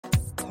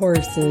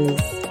horses,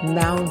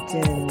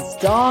 mountains,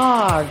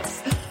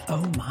 dogs.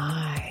 Oh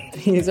my.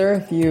 These are a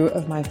few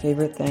of my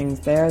favorite things.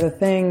 They are the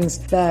things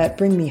that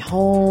bring me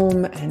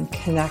home and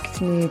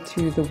connect me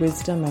to the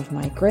wisdom of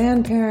my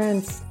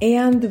grandparents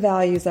and the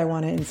values I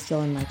want to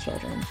instill in my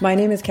children. My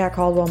name is Kat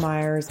Caldwell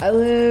Myers. I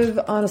live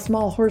on a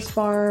small horse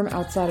farm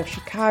outside of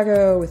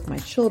Chicago with my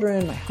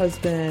children, my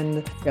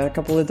husband. We got a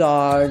couple of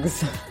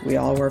dogs. We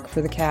all work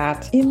for the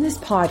cat. In this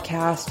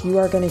podcast, you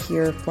are going to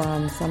hear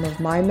from some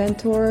of my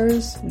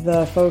mentors,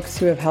 the folks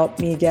who have helped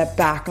me get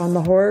back on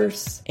the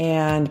horse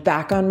and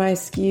back on my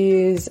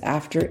skis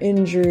after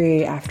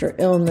injury, after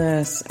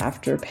illness,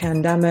 after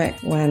pandemic,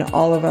 when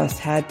all of us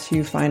had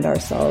to find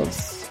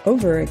ourselves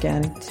over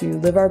again to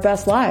live our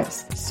best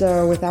lives.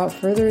 So without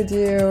further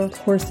ado,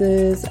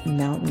 horses,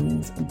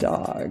 mountains,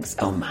 dogs.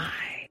 Oh my.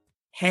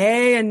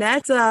 Hey,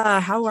 Annetta,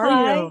 how are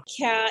you? Hi,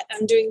 Kat.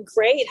 I'm doing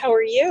great. How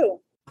are you?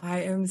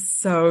 I am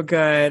so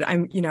good.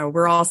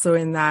 We're also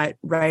in that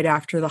right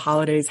after the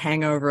holidays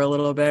hangover a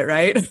little bit,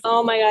 right?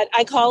 Oh my God.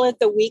 I call it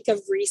the week of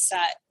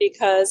reset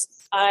because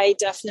I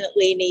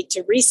definitely need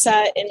to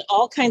reset in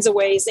all kinds of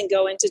ways and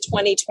go into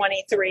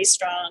 2023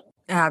 strong.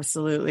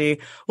 Absolutely.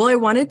 Well, I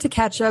wanted to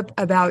catch up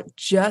about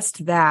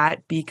just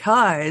that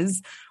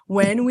because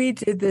when we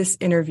did this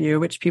interview,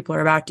 which people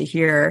are about to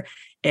hear,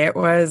 it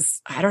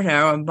was,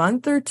 a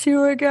month or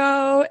two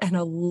ago, and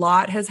a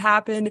lot has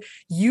happened.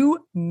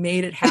 You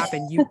made it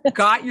happen. You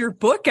got your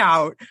book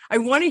out. I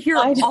want to hear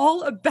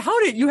all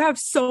about it. You have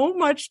so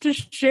much to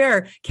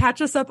share.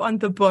 Catch us up on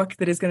the book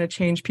that is going to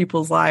change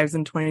people's lives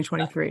in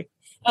 2023.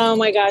 Oh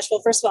my gosh.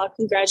 Well, first of all,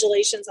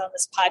 congratulations on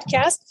this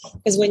podcast.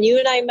 Because when you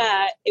and I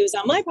met, it was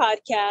on my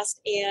podcast.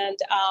 And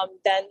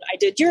then I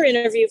did your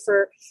interview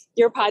for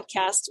your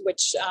podcast,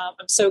 which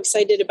I'm so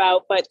excited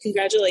about. But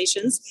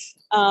congratulations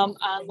on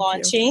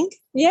launching.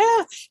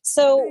 Yeah.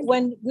 So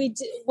when we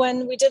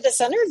did this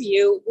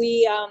interview,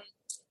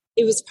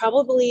 it was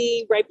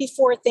probably right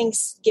before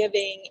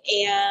Thanksgiving.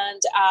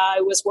 And I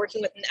was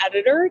working with an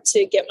editor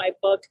to get my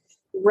book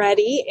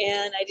ready,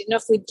 and I didn't know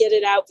if we'd get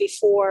it out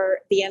before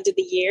the end of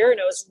the year,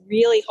 and I was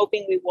really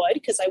hoping we would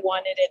because I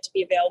wanted it to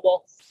be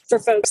available for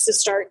folks to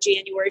start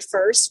January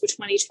 1st with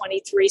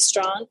 2023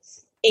 strong.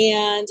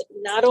 And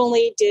not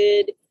only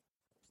did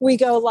we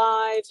go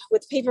live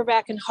with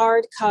paperback and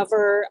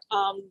hardcover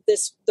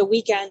the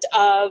weekend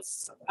of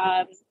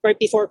right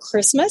before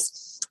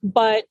Christmas,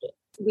 but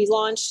we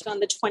launched on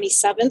the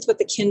 27th with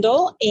the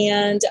Kindle,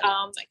 and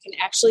I can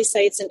actually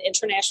say it's an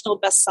international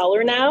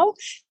bestseller now.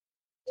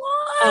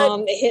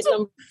 It hit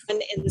number one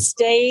in the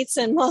States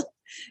and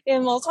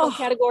in multiple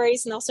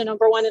categories, and also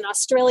number one in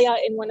Australia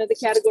in one of the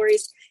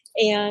categories,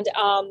 and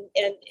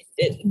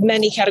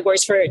many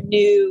categories for a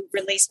new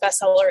release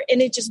bestseller. And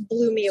it just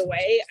blew me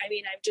away. I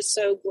mean, I'm just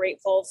so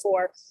grateful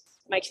for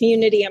my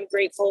community. I'm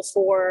grateful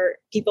for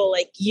people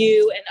like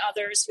you and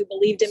others who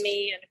believed in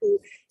me and who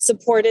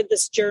supported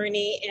this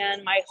journey.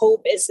 And my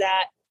hope is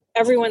that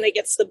everyone that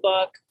gets the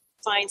book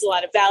finds a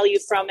lot of value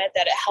from it,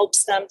 that it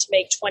helps them to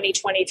make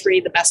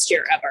 2023 the best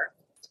year ever.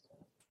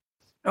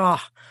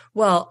 Oh,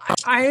 well,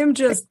 I am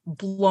just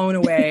blown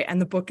away. And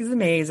the book is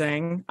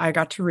amazing. I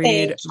got to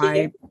read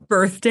my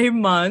birthday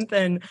month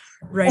and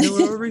write a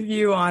little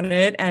review on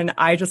it. And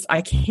I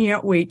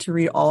can't wait to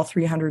read all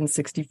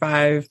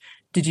 365.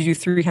 Did you do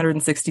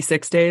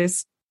 366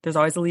 days? There's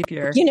always a leap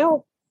year.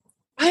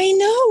 I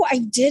know I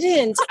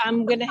didn't.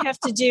 I'm going to have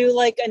to do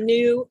like a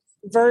new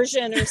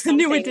version or something,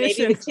 new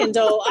edition. Maybe the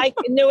Kindle,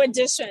 new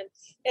edition,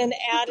 and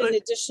add an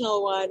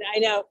additional one. I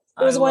know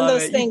it was one of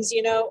those things,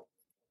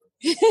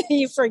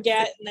 you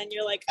forget, and then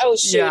you're like, oh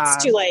shoot,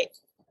 It's too late.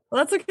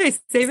 Well, that's okay.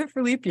 Save it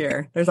for leap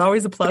year. There's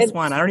always a plus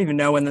one. I don't even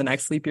know when the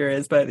next leap year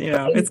is, but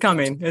it's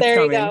coming.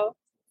 There you go.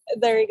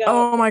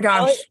 Oh my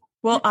gosh.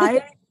 Well,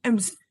 I am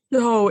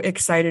so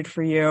excited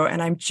for you,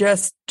 and I'm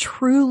just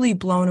truly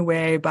blown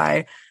away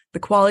by the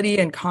quality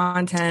and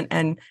content,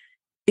 and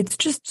it's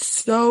just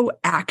so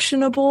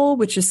actionable,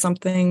 which is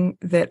something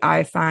that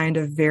I find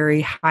a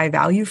very high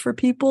value for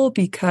people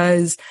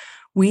because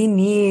we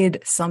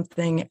need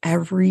something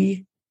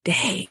every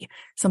day,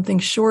 something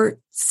short,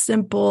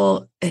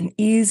 simple, and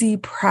easy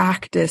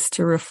practice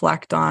to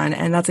reflect on.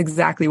 And that's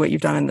exactly what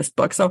you've done in this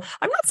book. So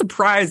I'm not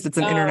surprised it's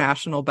an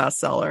international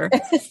bestseller.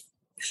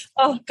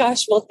 Oh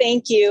gosh. Well,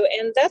 thank you.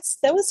 And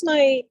that was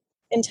my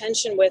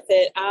intention with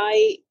it.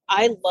 I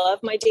love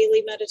my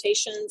daily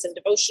meditations and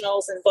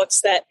devotionals and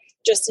books that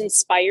just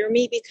inspire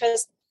me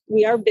because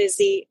we are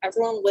busy.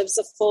 Everyone lives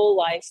a full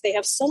life. They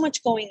have so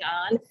much going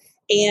on,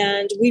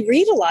 and we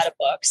read a lot of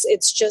books.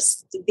 It's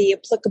just the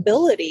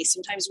applicability.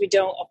 Sometimes we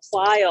don't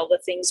apply all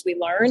the things we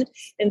learn.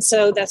 And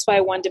so that's why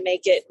I wanted to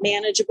make it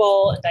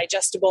manageable and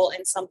digestible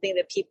and something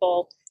that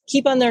people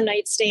keep on their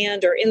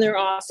nightstand or in their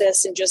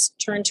office and just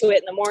turn to it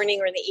in the morning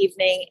or in the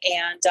evening.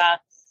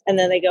 And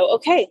then they go,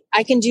 okay,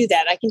 I can do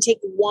that. I can take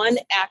one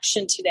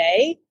action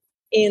today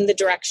in the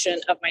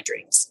direction of my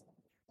dreams.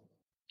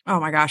 Oh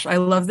my gosh, I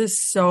love this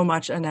so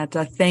much,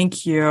 Annetta.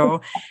 Thank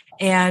you.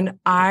 And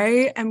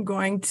I am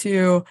going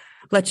to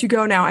let you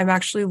go now. I'm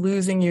actually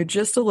losing you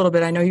just a little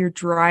bit. I know you're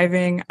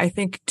driving, I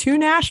think, to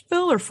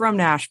Nashville or from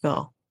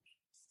Nashville?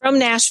 From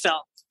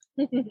Nashville.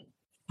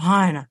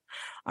 Fine.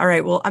 All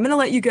right. Well, I'm going to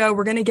let you go.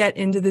 We're going to get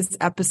into this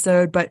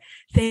episode, but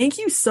thank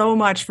you so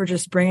much for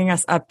just bringing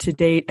us up to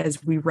date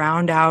as we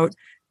round out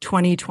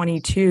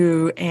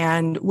 2022.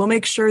 And we'll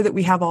make sure that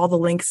we have all the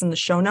links in the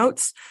show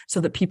notes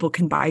so that people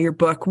can buy your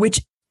book,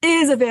 which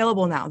is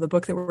available now. The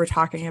book that we're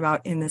talking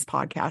about in this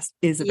podcast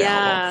is available.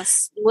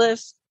 Yes.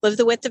 Live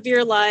the width of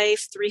your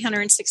life,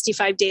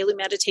 365 daily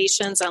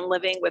meditations on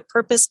living with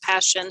purpose,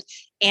 passion,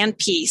 and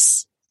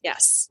peace.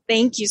 Yes.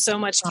 Thank you so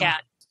much,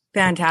 Kat.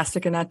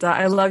 Fantastic, Annetta.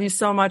 I love you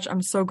so much.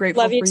 I'm so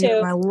grateful for you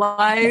in my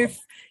life.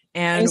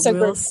 And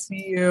we'll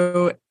see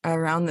you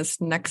around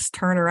this next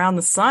turn around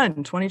the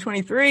sun,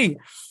 2023.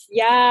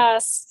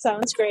 Yes.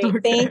 Sounds great. Okay.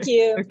 Thank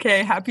you.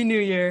 Okay. Happy New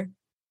Year.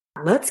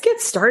 Let's get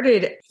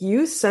started.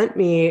 You sent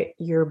me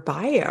your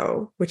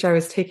bio, which I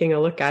was taking a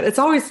look at. It's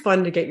always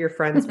fun to get your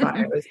friends'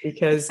 bios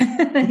because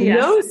you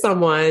know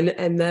someone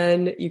and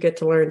then you get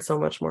to learn so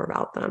much more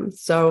about them.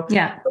 So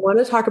I want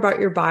to talk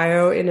about your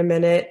bio in a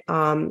minute.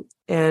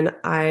 And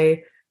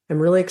I am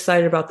really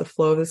excited about the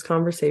flow of this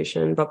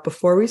conversation. But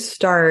before we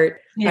start,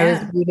 I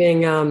was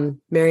reading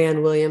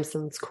Marianne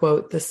Williamson's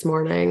quote this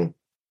morning,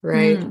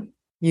 right?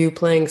 You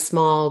playing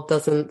small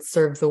doesn't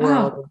serve the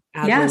world.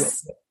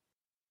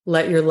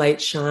 Let your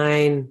light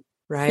shine,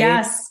 right?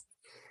 Yes.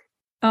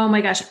 Oh my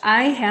gosh.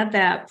 I had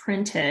that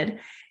printed.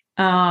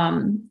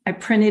 I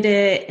printed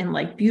it in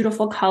like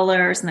beautiful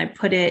colors and I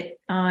put it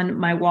on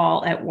my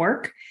wall at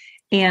work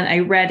and I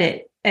read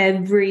it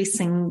every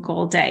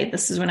single day.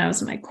 This is when I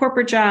was in my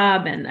corporate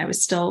job and I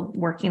was still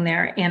working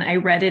there and I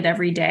read it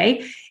every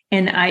day.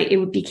 And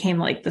it became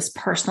like this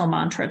personal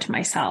mantra to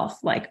myself,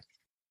 like,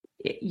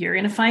 you're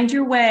going to find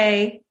your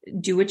way,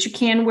 do what you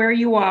can where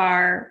you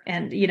are.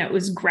 And, it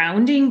was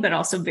grounding, but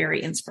also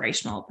very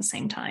inspirational at the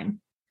same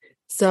time.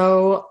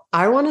 So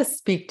I want to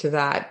speak to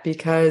that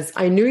because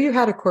I knew you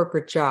had a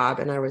corporate job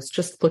and I was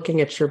just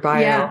looking at your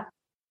bio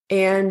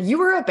and you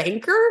were a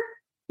banker.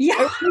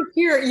 Yeah.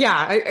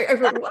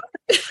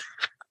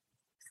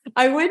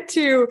 I went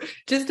to,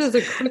 just as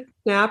a quick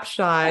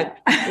snapshot,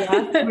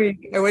 last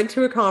week, I went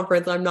to a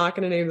conference. I'm not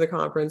going to name the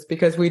conference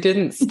because we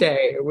didn't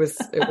stay. It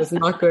was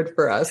not good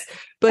for us.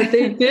 But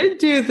they did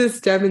do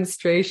this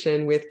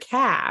demonstration with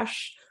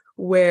cash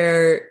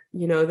where,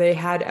 they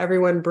had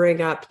everyone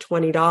bring up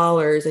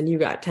 $20 and you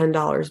got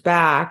 $10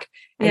 back.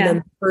 And then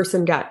the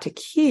person got to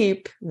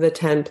keep the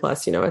 10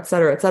 plus, et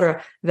cetera, et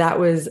cetera. That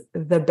was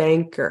the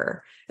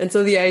banker. And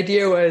so the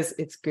idea was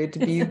it's good to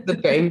be the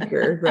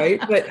banker, right?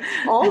 But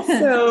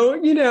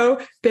also,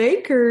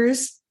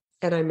 bankers,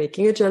 and I'm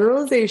making a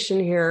generalization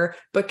here,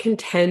 but can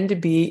tend to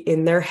be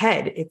in their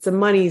head. It's a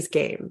money's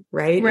game,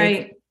 right?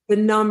 Right. It's the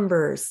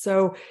numbers.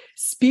 So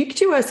speak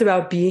to us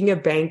about being a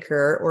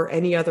banker or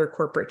any other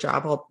corporate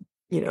job. I'll,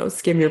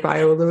 skim your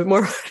bio a little bit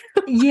more.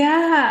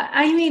 Yeah.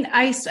 I mean,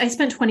 I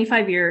spent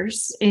 25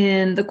 years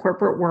in the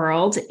corporate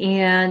world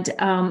and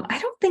I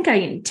don't think I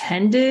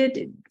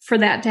intended for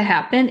that to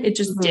happen. It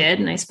just did.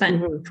 And I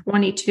spent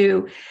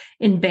 22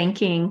 in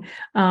banking.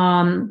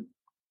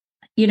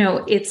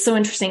 It's so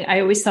interesting. I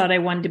always thought I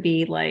wanted to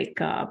be like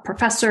a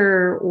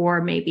professor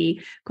or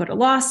maybe go to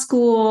law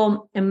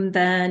school. And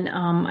then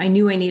I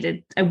knew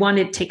I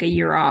wanted to take a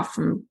year off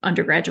from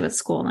undergraduate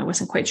school and I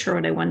wasn't quite sure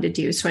what I wanted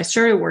to do. So I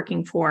started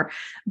working for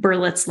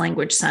Berlitz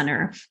Language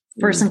Center,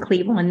 first in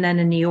Cleveland, then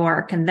in New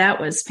York. And that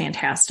was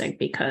fantastic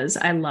because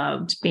I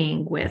loved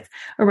being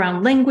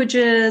around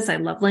languages. I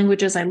love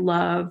languages. I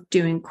love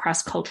doing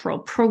cross-cultural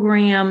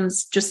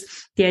programs, just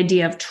the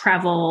idea of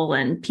travel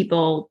and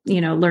people,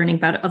 learning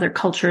about other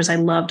cultures. I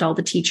loved all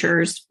the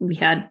teachers. We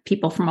had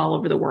people from all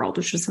over the world,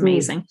 which was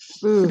amazing.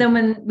 But then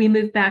when we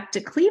moved back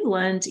to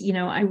Cleveland,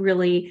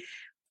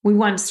 we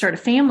wanted to start a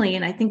family.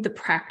 And I think the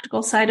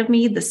practical side of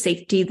me, the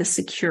safety, the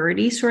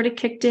security sort of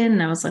kicked in.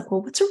 And I was like,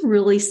 well, what's a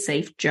really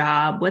safe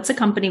job? What's a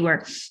company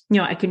where,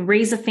 I can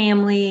raise a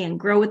family and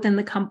grow within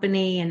the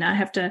company and not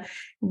have to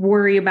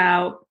worry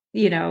about,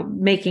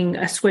 making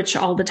a switch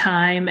all the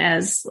time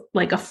as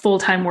like a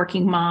full-time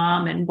working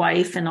mom and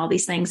wife and all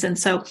these things. And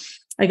so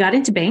I got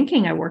into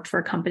banking. I worked for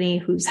a company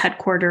who's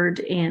headquartered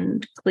in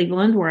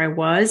Cleveland where I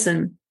was,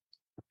 and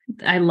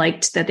I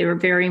liked that they were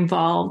very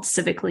involved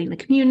civically in the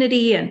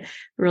community and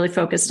really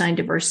focused on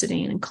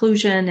diversity and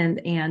inclusion.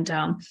 And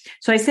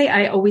so I say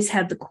I always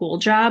had the cool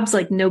jobs.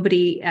 Like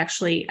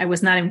I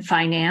was not in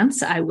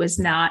finance. I was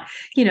not,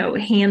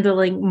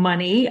 handling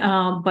money,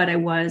 but I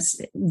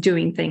was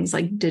doing things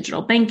like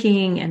digital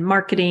banking and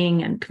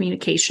marketing and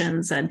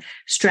communications and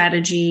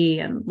strategy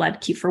and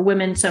led Key for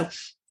Women. So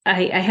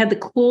I had the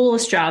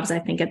coolest jobs, I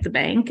think, at the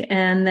bank.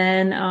 And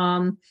then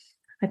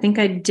I think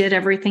I did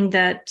everything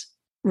that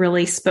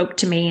really spoke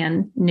to me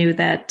and knew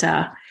that,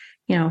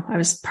 I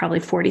was probably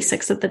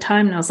 46 at the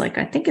time. And I was like,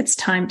 I think it's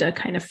time to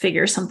kind of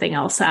figure something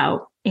else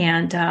out.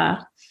 And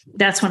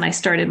that's when I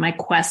started my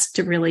quest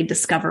to really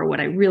discover what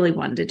I really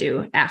wanted to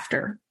do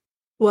after.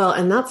 Well,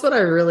 and that's what I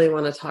really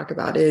want to talk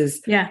about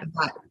is that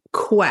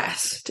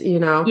quest,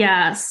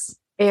 Yes.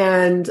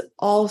 And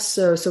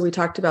also, so we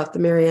talked about the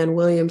Marianne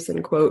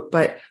Williamson quote,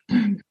 but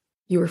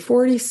you were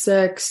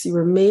 46, you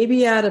were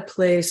maybe at a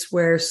place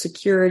where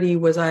security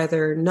was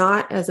either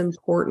not as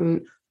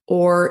important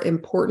or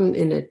important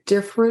in a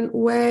different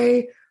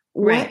way.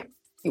 Right.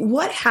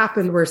 What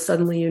happened where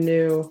suddenly you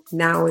knew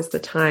now is the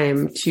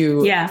time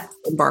to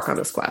embark on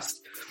this quest?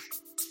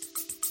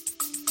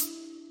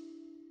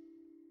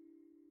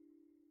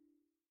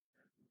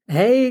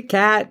 Hey,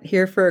 Kat,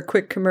 here for a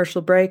quick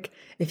commercial break.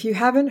 If you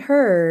haven't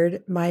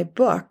heard, my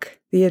book,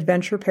 The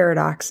Adventure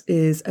Paradox,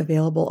 is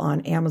available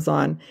on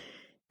Amazon.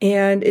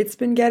 And it's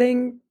been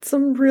getting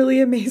some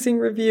really amazing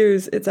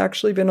reviews. It's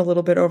actually been a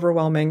little bit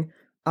overwhelming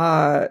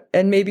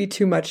and maybe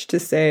too much to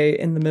say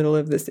in the middle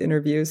of this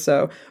interview.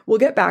 So we'll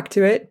get back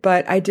to it.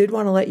 But I did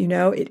want to let you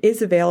know it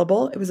is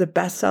available. It was a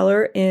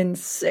bestseller in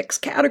 6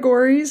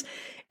 categories.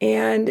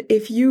 And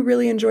if you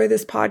really enjoy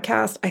this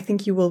podcast, I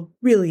think you will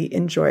really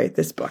enjoy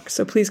this book.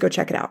 So please go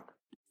check it out.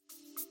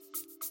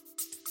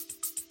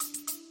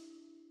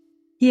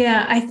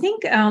 Yeah, I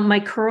think my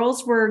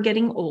curls were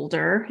getting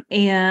older,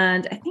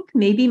 and I think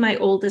maybe my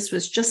oldest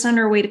was just on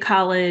her way to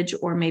college,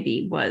 or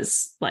maybe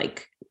was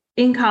like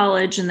in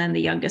college, and then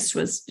the youngest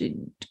was a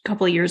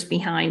couple of years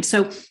behind.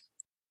 So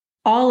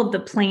all of the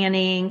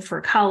planning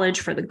for college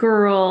for the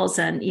girls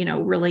and,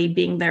 really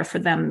being there for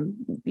them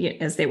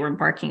as they were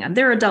embarking on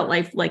their adult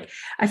life, like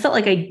I felt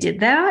like I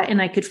did that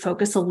and I could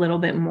focus a little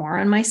bit more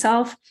on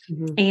myself.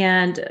 Mm-hmm.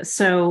 And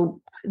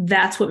so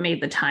that's what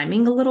made the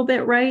timing a little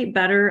bit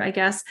better, I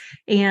guess.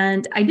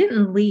 And I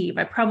didn't leave.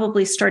 I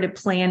probably started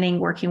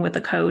planning, working with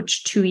a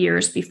coach 2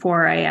 years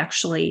before I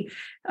actually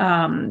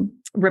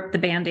ripped the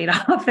Band-Aid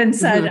off and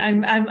said,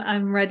 mm-hmm.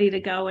 I'm ready to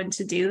go and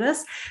to do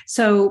this.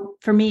 So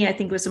for me, I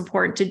think it was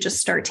important to just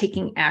start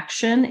taking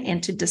action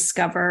and to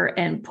discover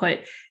and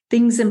put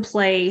things in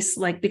place,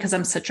 like, because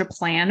I'm such a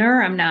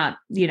planner, I'm not,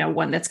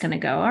 one that's going to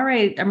go, all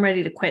right, I'm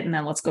ready to quit and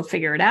then let's go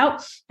figure it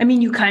out. I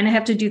mean, you kind of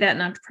have to do that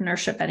in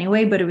entrepreneurship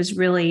anyway, but it was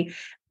really,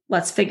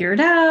 let's figure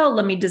it out.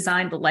 Let me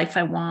design the life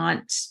I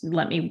want.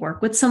 Let me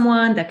work with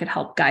someone that could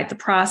help guide the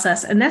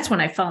process. And that's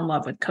when I fell in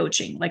love with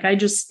coaching. Like I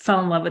just fell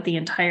in love with the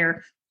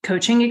entire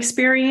coaching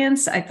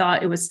experience. I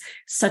thought it was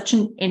such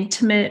an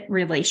intimate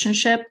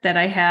relationship that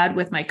I had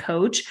with my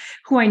coach,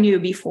 who I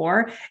knew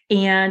before.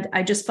 And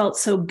I just felt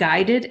so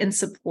guided and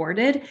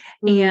supported.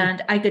 Mm-hmm.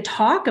 And I could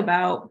talk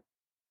about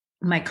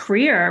my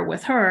career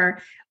with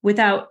her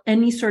without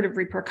any sort of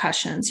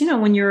repercussions.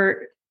 When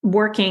you're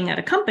working at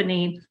a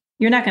company,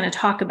 you're not going to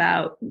talk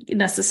about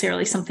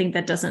necessarily something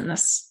that doesn't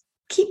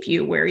keep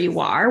you where you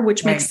are,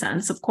 which makes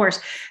sense, of course.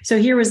 So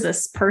here was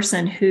this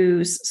person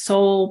whose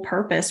sole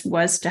purpose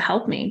was to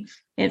help me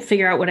and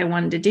figure out what I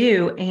wanted to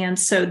do. And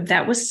so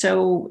that was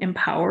so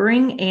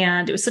empowering.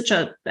 And it was such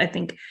a, I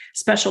think,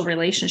 special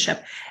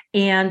relationship.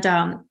 And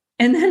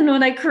then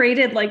when I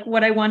created like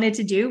what I wanted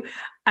to do,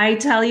 I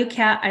tell you,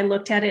 Kat, I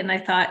looked at it and I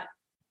thought,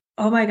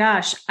 oh my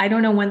gosh, I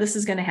don't know when this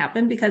is going to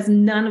happen, because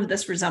none of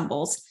this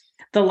resembles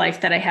the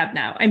life that I have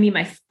now. I mean,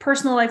 my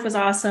personal life was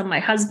awesome, my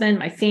husband,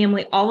 my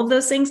family, all of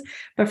those things.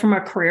 But from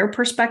a career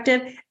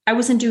perspective, I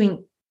wasn't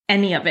doing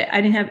any of it.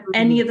 I didn't have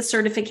any of the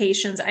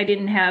certifications. I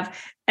didn't have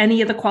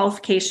any of the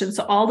qualifications.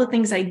 So all the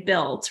things I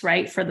built,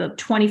 right, for the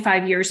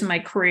 25 years of my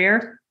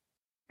career,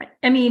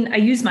 I mean, I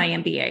use my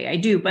MBA, I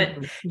do, but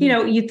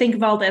you think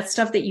of all that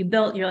stuff that you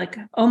built, you're like,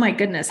 oh my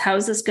goodness, how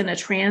is this going to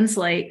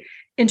translate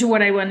into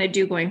what I want to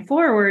do going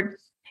forward?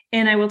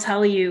 And I will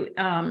tell you,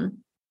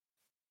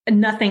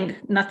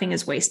 nothing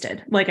is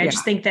wasted. Like, I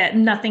just think that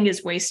nothing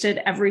is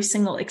wasted. Every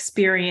single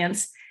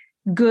experience,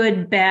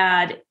 good,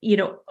 bad,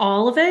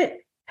 all of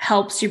it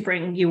helps you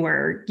bring you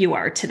where you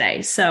are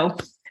today. So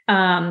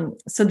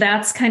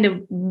that's kind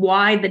of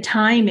why the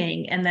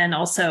timing. And then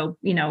also,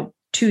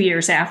 2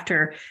 years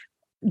after,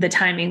 the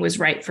timing was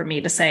right for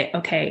me to say,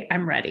 okay,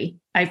 I'm ready.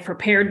 I've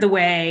prepared the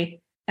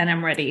way and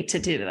I'm ready to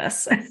do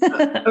this.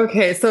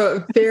 Okay.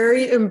 So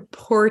very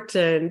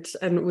important.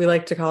 And we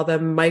like to call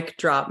them mic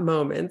drop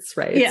moments,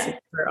 right? Yeah. So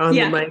we're on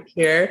the mic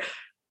here.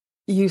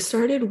 You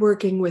started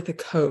working with a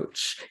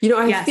coach.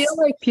 I feel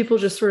like people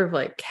just sort of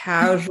like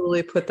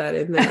casually put that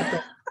in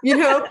there.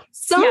 But,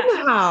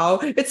 somehow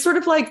it's sort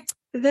of like,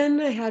 then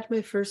I had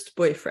my first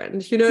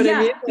boyfriend. You know what I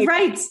mean? Like,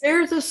 right.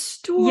 There's a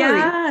story.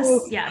 Yes.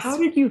 So yes. How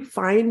did you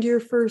find your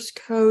first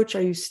coach?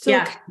 Are you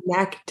still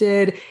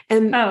connected?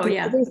 And the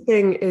other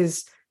thing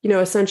is,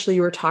 essentially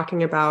you were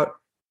talking about,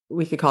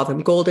 we could call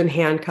them golden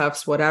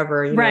handcuffs,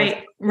 whatever,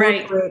 right.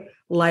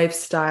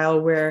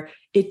 lifestyle where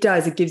it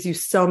gives you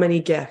so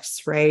many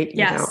gifts, right?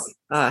 Yes.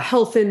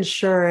 Health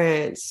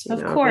insurance,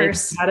 of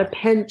course, had a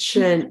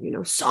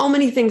pension, so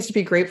many things to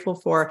be grateful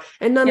for.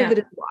 And none of it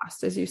is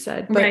lost, as you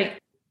said. But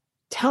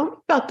tell me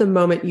about the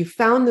moment you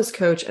found this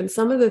coach and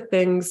some of the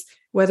things,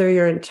 whether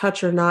you're in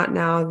touch or not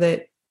now,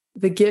 that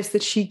the gifts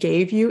that she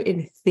gave you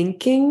in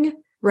thinking,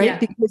 right? Yeah.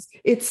 Because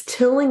it's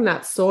tilling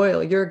that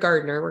soil. You're a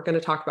gardener. We're going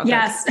to talk about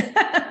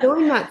that.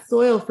 Tilling that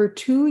soil for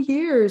 2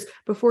 years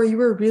before you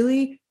were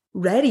really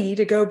ready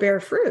to go bear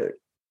fruit.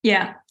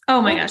 Yeah.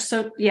 Oh my gosh.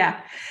 So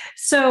yeah.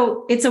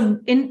 So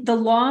in the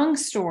long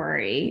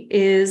story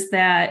is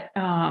that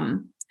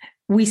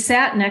we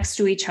sat next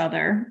to each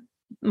other,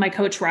 my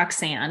coach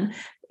Roxanne,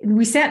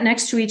 we sat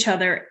next to each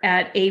other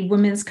at a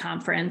women's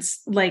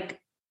conference, like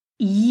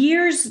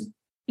years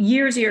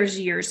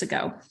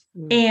ago.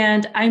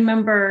 And I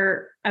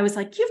remember I was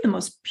like, you have the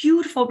most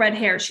beautiful red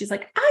hair. She's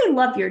like, I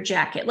love your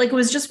jacket. Like, it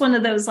was just one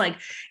of those, like,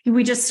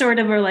 we just sort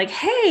of were like,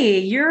 hey,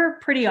 you're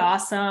pretty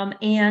awesome.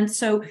 And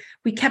so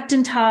we kept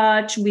in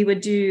touch. We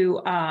would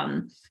do,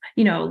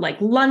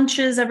 like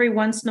lunches every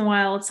once in a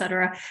while, et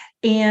cetera.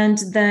 And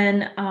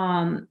then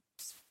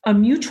a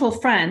mutual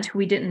friend who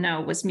we didn't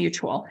know was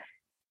mutual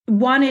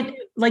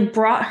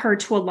brought her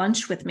to a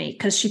lunch with me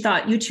because she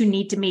thought you two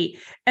need to meet.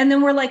 And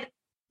then we're like,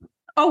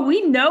 oh,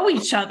 we know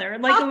each other.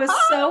 Like, it was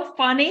so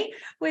funny.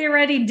 We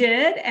already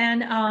did.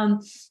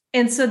 And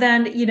so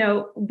then,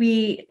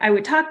 I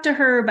would talk to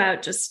her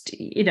about just,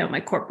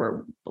 my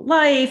corporate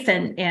life,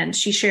 and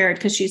she shared,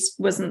 because she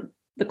was in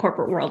the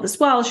corporate world as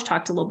well. She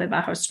talked a little bit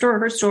about her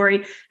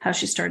story, how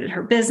she started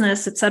her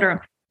business, et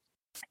cetera.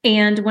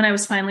 And when I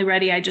was finally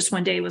ready, I just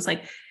one day was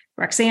like,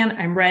 Roxanne,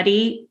 I'm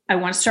ready. I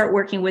want to start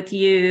working with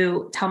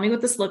you. Tell me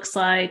what this looks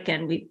like.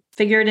 And we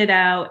figured it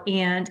out.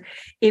 And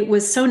it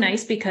was so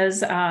nice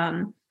because,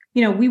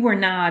 we were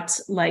not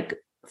like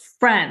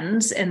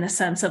friends in the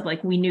sense of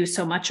like, we knew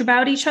so much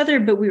about each other,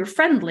 but we were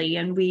friendly,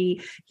 and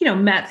we,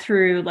 met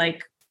through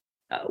like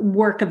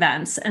work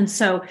events. And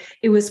so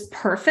it was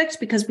perfect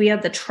because we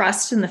had the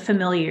trust and the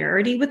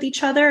familiarity with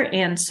each other.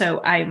 And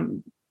so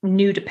I'm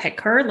knew to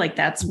pick her, like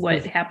that's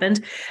what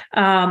happened.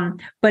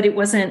 But it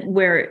wasn't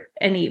where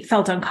any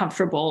felt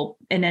uncomfortable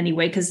in any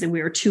way because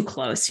we were too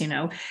close,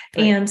 Right.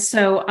 And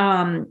so,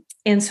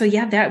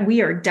 yeah, that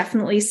we are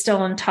definitely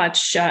still in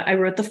touch. I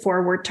wrote the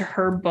foreword to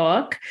her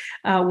book,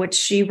 which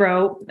she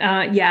wrote,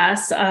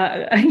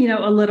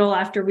 a little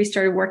after we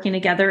started working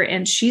together,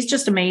 and she's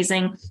just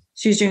amazing.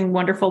 She's doing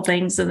wonderful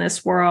things in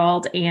this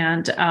world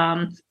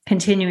and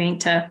continuing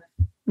to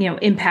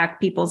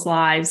impact people's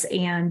lives.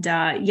 And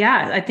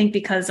I think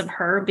because of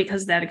her,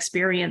 because of that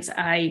experience,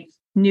 I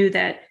knew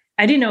that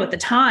I didn't know at the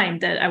time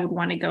that I would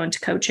want to go into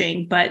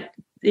coaching, but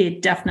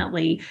it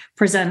definitely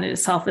presented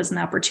itself as an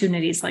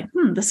opportunity. It's like,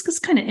 this is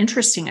kind of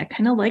interesting. I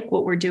kind of like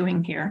what we're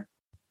doing here.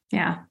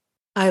 Yeah.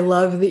 I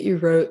love that you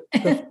wrote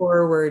the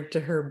foreword to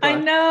her book. I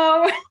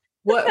know.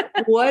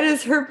 What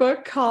is her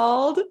book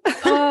called?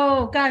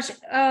 Oh gosh.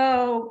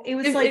 Oh, it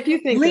was if you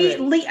think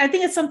I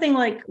think it's something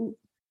like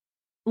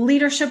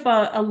Leadership,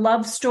 a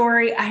love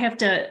story. I have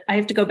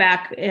to go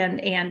back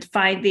and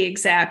find the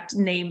exact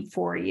name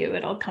for you.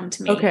 It'll come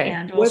to me. Okay.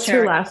 And we'll What's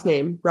her last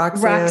name?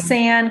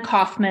 Roxanne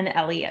Kaufman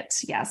Elliott.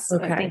 Yes.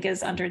 Okay. I think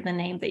is under the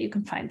name that you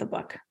can find the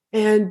book.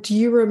 And do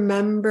you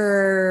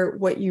remember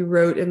what you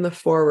wrote in the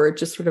foreword?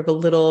 Just sort of a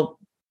little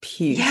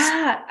piece.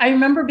 Yeah. I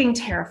remember being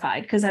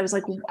terrified because I was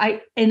like,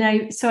 I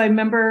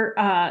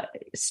remember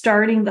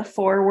starting the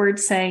foreword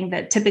saying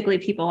that typically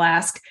people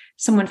ask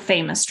someone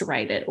famous to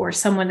write it or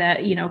someone that,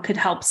 could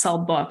help sell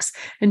books,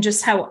 and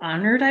just how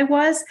honored I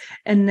was.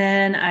 And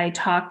then I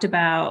talked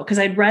about, because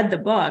I'd read the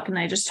book, and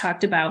I just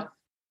talked about,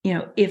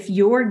 if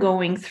you're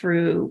going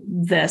through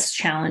this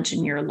challenge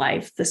in your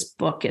life, this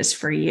book is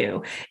for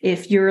you.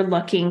 If you're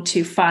looking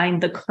to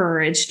find the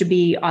courage to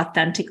be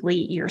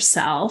authentically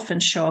yourself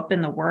and show up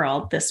in the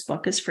world, this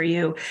book is for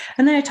you.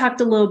 And then I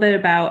talked a little bit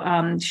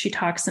about, she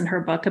talks in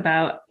her book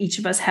about each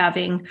of us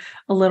having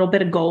a little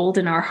bit of gold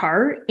in our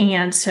heart.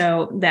 And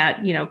so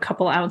that, a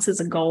couple ounces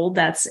of gold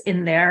that's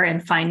in there,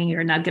 and finding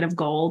your nugget of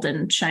gold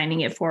and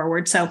shining it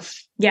forward. So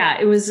yeah,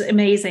 it was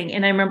amazing.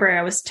 And I remember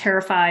I was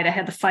terrified. I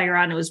had the fire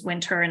on. It was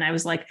winter. And I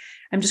was like,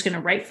 I'm just going to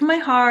write from my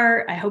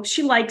heart. I hope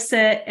she likes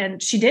it.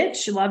 And she did.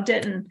 She loved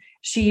it and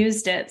she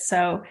used it.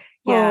 So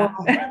yeah.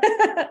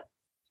 Oh.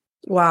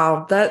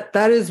 Wow.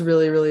 That is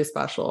really, really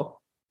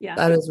special. Yeah.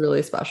 That is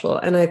really special.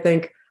 And I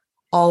think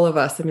all of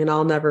us,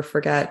 I'll never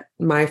forget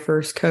my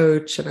first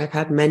coach, and I've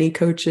had many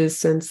coaches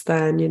since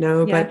then,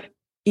 but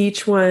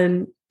each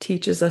one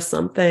teaches us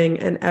something.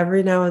 And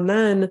every now and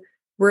then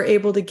we're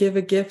able to give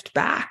a gift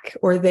back,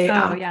 or they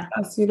ask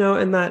us,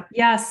 and that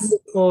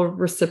beautiful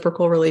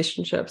reciprocal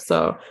relationship.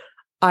 So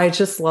I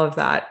just love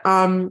that.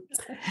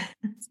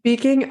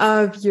 Speaking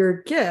of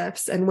your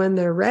gifts and when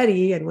they're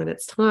ready and when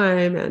it's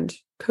time, and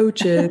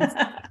coaches,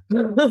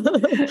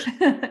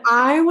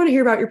 I want to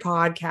hear about your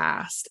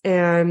podcast.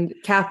 And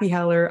Cathy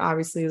Heller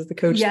obviously is the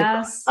coach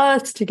that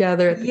brought us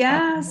together at the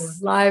Cathy Heller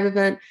live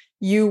event.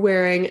 You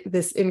wearing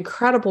this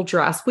incredible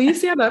dress. Will you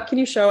stand up? Can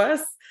you show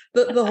us?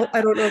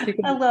 I don't know if you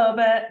can. A little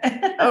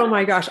bit. Oh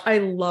my gosh. I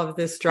love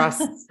this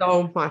dress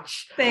so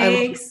much.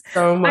 Thanks.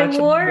 So much. I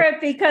wore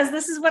it because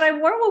this is what I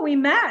wore when we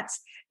met.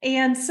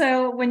 And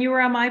so when you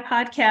were on my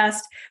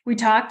podcast, we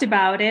talked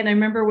about it. And I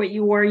remember what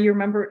you wore. You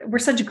remember, we're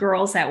such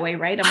girls that way,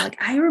 right? I'm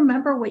like, I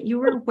remember what you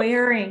were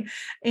wearing.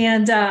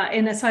 And so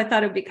I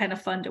thought it'd be kind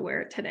of fun to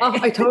wear it today. Oh,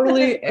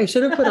 I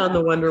should have put on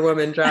the Wonder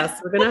Woman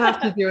dress. We're going to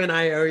have to do an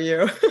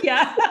IOU.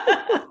 Yeah.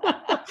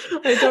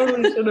 I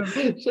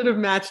totally should have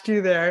matched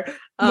you there.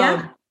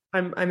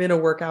 I'm in a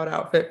workout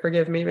outfit.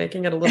 Forgive me,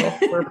 making it a little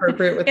more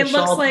appropriate with the It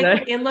shawl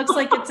today. looks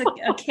like it's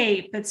a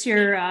cape. It's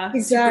your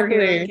Exactly.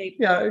 superhero cape.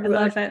 Yeah, exactly. I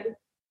love it.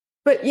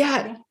 But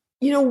yeah,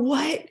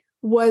 what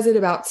was it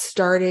about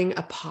starting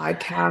a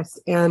podcast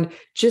and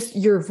just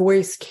your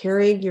voice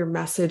carrying your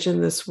message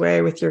in this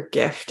way with your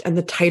gift and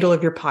the title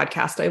of your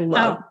podcast? I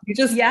love. You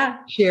just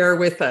share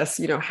with us,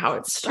 how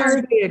it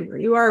started, where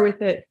you are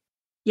with it.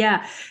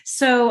 Yeah.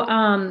 So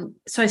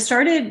I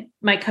started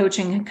my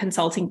coaching and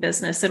consulting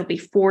business. It'll be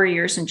 4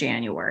 years in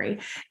January.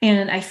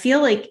 And I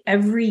feel like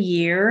every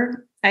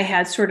year I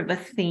had sort of a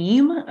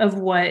theme of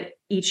what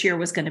each year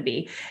was going to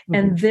be. Mm-hmm.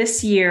 And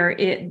this year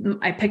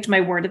I picked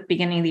my word at the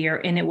beginning of the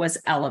year, and it was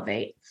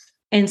elevate.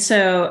 And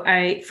so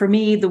for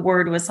me, the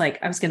word was like,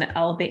 I was going to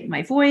elevate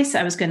my voice.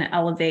 I was going to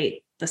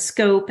elevate the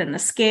scope and the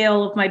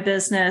scale of my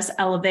business,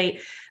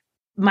 elevate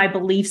my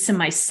beliefs in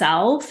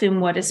myself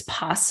and what is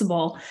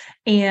possible.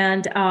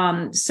 And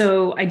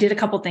so I did a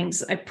couple of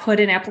things. I put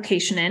an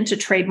application in to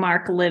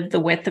trademark Live the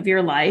Width of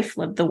Your Life,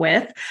 Live the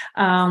Width,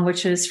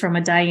 which is from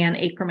a Diane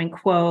Ackerman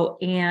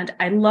quote. And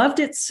I loved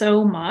it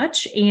so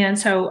much. And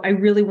so I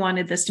really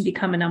wanted this to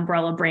become an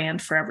umbrella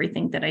brand for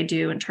everything that I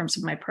do in terms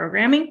of my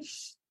programming.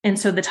 And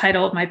so the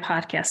title of my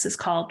podcast is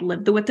called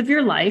Live the Width of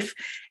Your Life.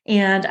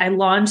 And I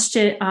launched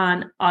it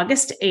on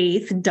August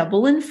 8th,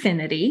 double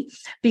infinity,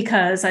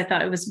 because I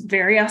thought it was a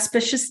very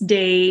auspicious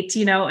date,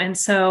 and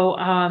so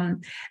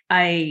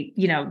I,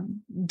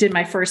 did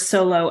my first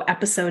solo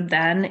episode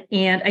then,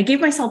 and I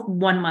gave myself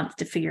 1 month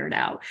to figure it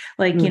out.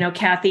 Like,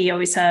 Kathy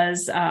always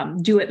says,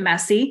 do it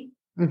messy.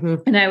 Mm-hmm.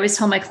 And I always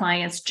tell my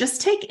clients,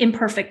 just take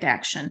imperfect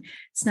action.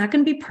 It's not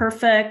going to be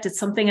perfect. It's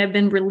something I've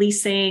been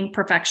releasing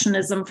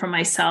perfectionism from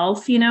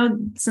myself,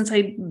 since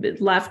I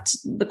left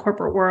the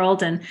corporate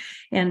world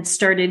and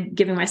started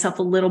giving myself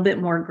a little bit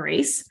more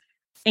grace.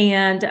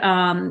 And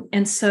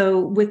so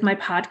with my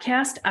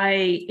podcast, I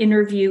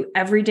interview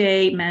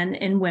everyday men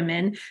and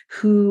women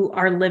who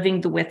are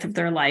living the width of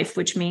their life,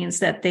 which means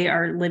that they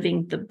are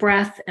living the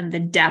breadth and the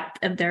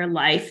depth of their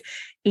life,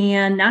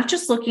 and not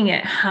just looking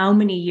at how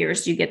many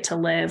years you get to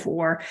live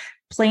or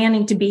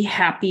planning to be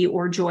happy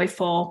or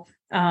joyful.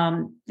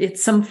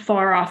 It's some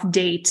far off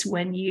date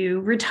when you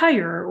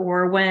retire,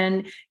 or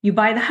when you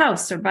buy the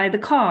house or buy the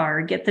car,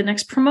 or get the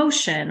next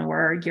promotion,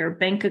 or your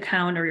bank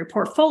account or your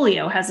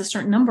portfolio has a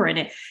certain number in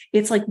it.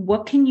 It's like,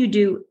 what can you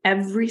do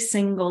every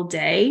single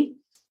day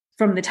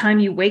from the time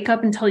you wake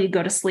up until you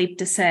go to sleep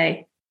to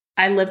say,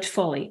 I lived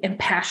fully and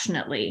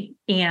passionately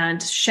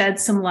and shed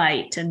some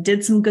light and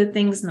did some good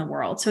things in the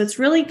world. So it's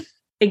really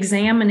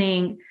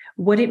examining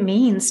what it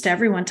means to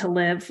everyone to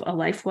live a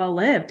life well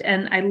lived.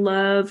 And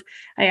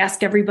I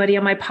ask everybody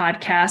on my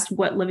podcast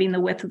what living the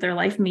width of their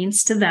life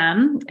means to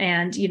them.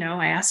 And,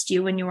 I asked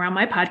you when you were on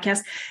my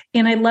podcast,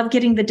 and I love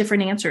getting the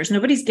different answers.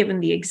 Nobody's given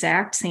the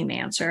exact same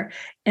answer.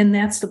 And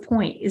that's the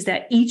point, is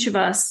that each of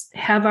us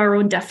have our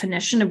own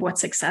definition of what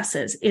success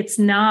is. It's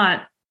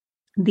not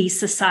the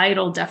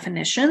societal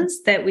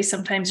definitions that we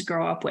sometimes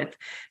grow up with.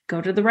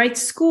 Go to the right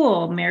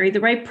school, marry the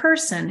right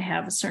person,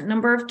 have a certain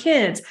number of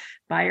kids,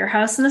 buy your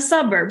house in the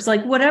suburbs,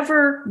 like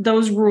whatever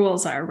those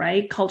rules are,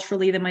 right?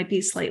 Culturally, they might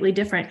be slightly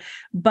different,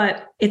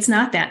 but it's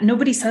not that.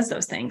 Nobody says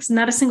those things.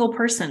 Not a single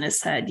person has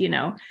said,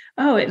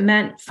 oh, it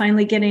meant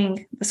finally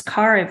getting this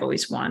car I've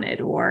always wanted,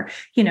 or,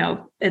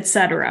 et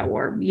cetera,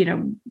 or,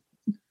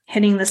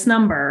 hitting this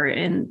number.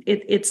 And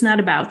it's not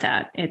about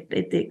that.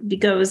 It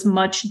goes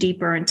much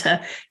deeper into,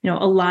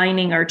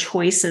 aligning our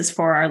choices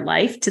for our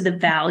life to the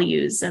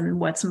values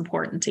and what's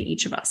important to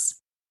each of us.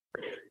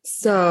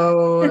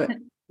 So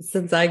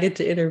since I get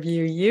to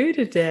interview you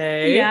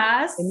today,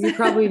 yes, and you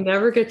probably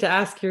never get to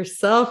ask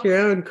yourself your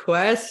own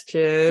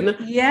question.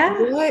 Yeah.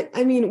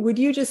 Would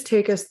you just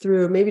take us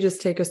through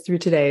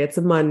today? It's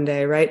a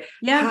Monday, right?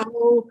 Yeah.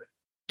 How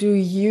do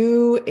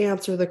you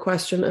answer the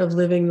question of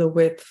living the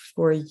width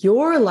for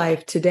your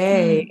life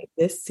today,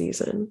 this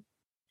season?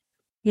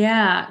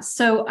 Yeah.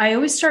 So I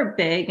always start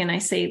big, and I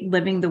say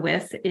living the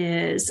width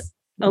is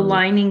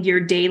aligning your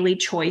daily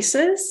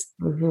choices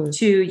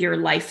to your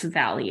life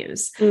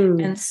values.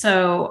 And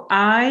so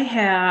I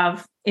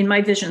have, in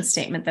my vision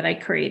statement that I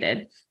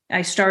created,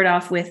 I start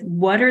off with,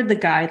 what are the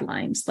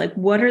guidelines? Like,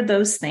 what are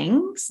those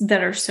things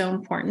that are so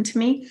important to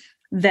me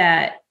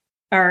that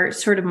are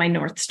sort of my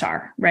North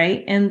Star,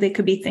 right? And they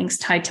could be things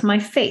tied to my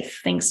faith,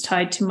 things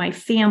tied to my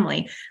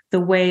family,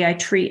 the way I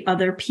treat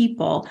other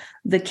people,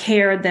 the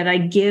care that I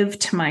give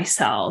to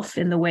myself,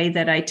 in the way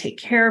that I take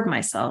care of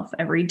myself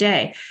every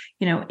day,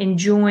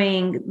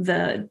 enjoying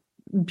the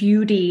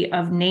beauty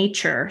of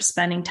nature,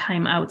 spending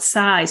time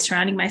outside,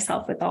 surrounding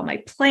myself with all my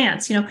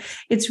plants.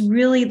 It's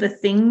really the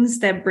things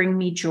that bring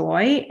me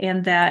joy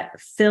and that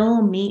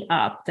fill me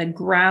up, that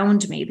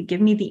ground me, that give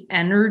me the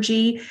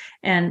energy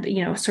and,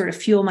 sort of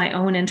fuel my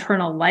own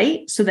internal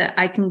light so that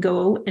I can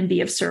go and be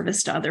of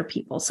service to other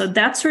people. So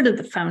that's sort of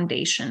the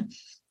foundation.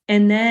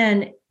 And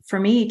then for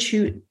me,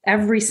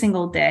 every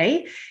single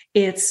day,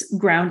 it's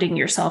grounding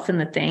yourself in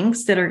the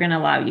things that are going to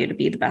allow you to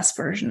be the best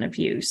version of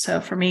you.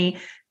 So for me,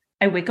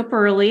 I wake up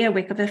early. I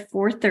wake up at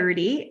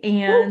 4:30,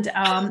 and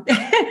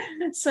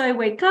so I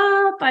wake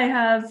up, I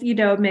have,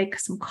 make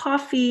some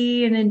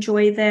coffee and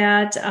enjoy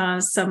that.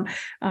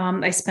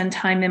 I spend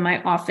time in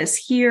my office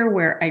here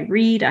where I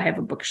read. I have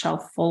a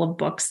bookshelf full of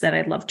books that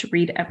I love to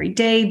read every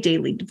day,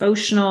 daily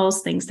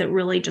devotionals, things that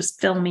really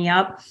just fill me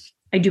up.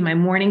 I do my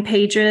morning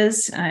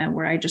pages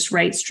where I just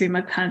write stream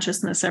of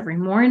consciousness every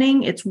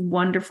morning. It's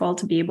wonderful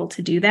to be able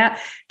to do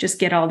that. Just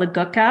get all the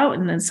gook out.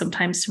 And then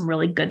sometimes some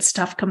really good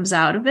stuff comes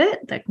out of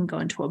it that can go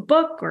into a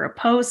book or a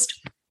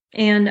post.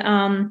 And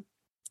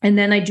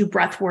then I do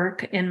breath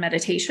work and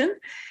meditation.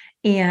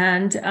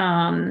 And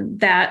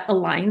that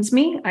aligns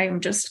me. I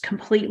am just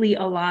completely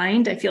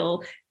aligned. I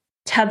feel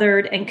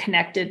tethered and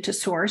connected to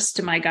source,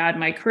 to my God,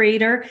 my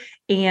creator.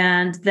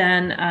 And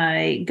then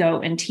I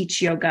go and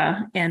teach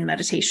yoga and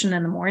meditation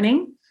in the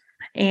morning.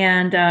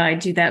 And I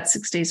do that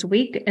 6 days a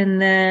week. And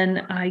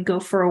then I go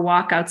for a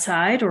walk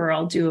outside, or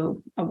I'll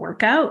do a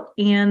workout,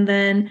 and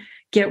then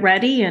get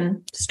ready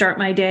and start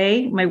my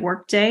day, my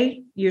work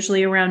day,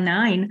 usually around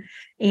 9.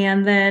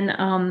 And then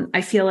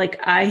I feel like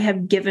I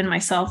have given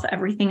myself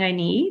everything I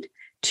need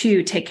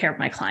to take care of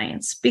my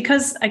clients,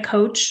 because I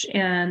coach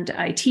and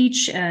I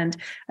teach and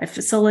I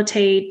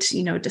facilitate,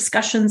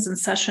 discussions and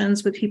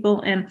sessions with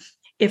people. And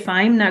if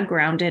I'm not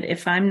grounded,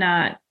 if I'm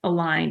not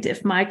aligned,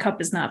 if my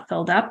cup is not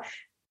filled up,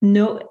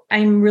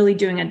 I'm really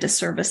doing a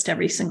disservice to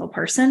every single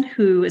person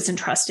who is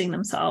entrusting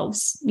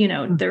themselves,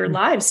 their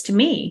lives to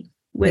me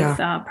with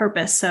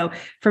purpose. So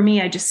for me,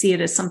 I just see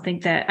it as something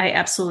that I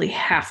absolutely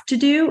have to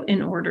do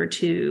in order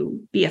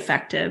to be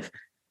effective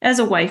as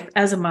a wife,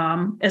 as a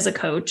mom, as a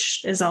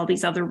coach, as all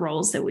these other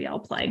roles that we all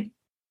play.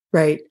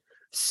 Right.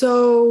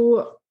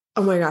 So,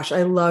 oh my gosh,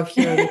 I love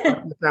hearing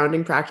about the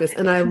grounding practice.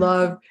 And I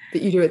love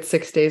that you do it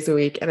 6 days a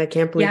week. And I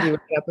can't believe you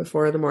wake up at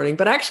 4 a.m,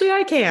 but actually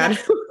I can.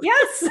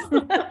 Yes.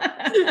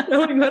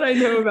 Knowing what I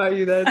know about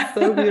you, that's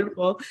so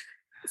beautiful.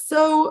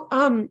 So,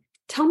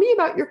 tell me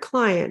about your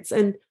clients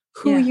and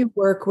who you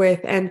work with,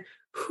 and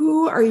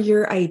who are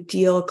your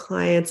ideal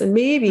clients. And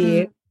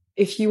maybe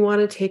if you want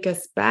to take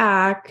us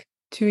back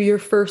to your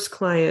first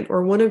client,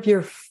 or one of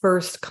your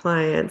first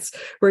clients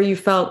where you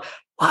felt,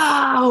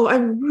 wow,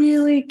 I'm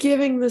really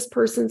giving this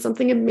person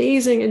something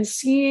amazing and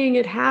seeing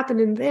it happen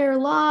in their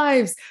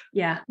lives.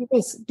 Yeah.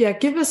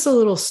 Give us a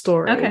little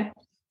story. Okay.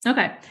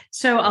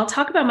 So I'll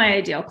talk about my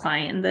ideal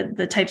client and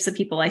the types of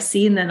people I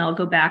see, and then I'll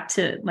go back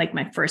to like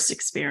my first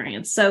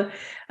experience. So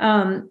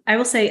I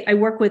will say I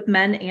work with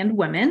men and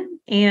women,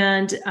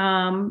 and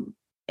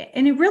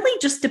it really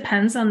just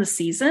depends on the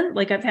season.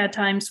 Like I've had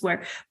times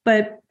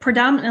but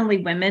predominantly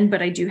women,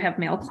 but I do have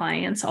male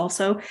clients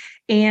also.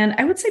 And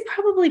I would say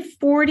probably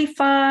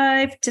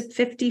 45 to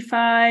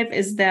 55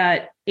 is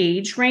that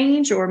age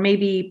range, or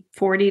maybe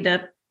 40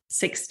 to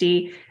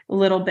 60, a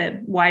little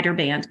bit wider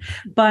band.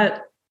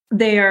 But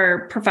they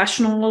are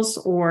professionals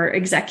or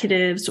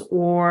executives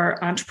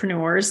or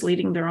entrepreneurs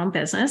leading their own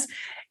business.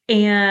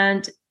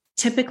 And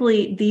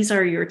typically these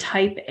are your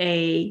type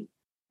A,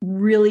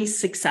 really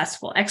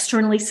successful,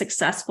 externally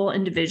successful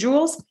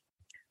individuals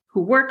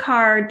who work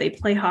hard, they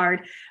play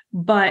hard,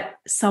 but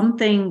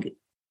something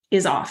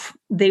is off.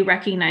 They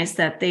recognize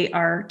that they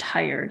are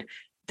tired,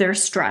 they're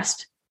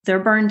stressed, they're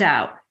burned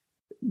out,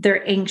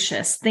 they're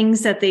anxious.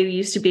 Things that they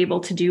used to be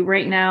able to do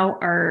right now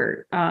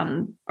are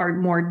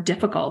more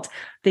difficult.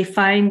 They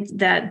find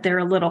that they're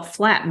a little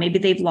flat. Maybe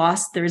they've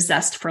lost their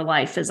zest for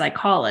life, as I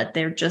call it.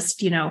 They're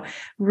just,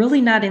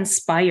 really not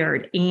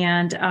inspired.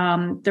 And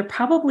they're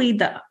probably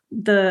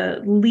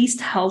the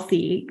least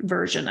healthy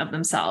version of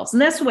themselves.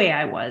 And that's the way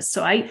I was.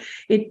 So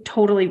it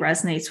totally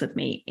resonates with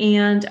me.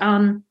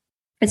 And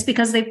it's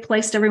because they've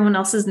placed everyone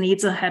else's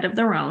needs ahead of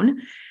their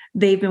own.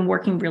 They've been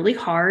working really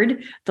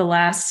hard. The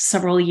last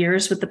several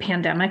years with the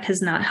pandemic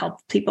has not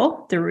helped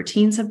people. Their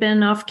routines have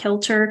been off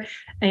kilter.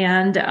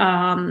 And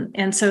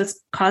so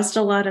it's caused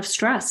a lot of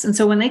stress. And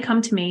so when they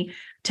come to me,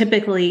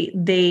 typically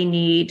they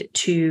need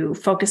to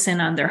focus in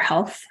on their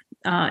health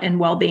and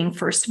well-being,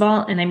 first of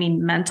all. And I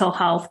mean mental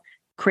health,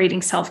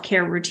 creating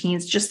self-care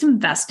routines, just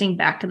investing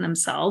back in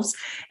themselves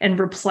and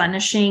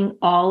replenishing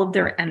all of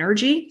their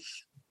energy.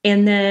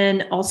 And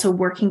then also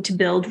working to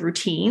build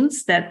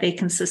routines that they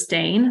can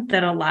sustain,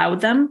 that allow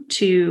them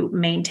to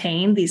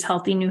maintain these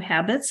healthy new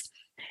habits.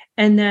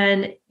 And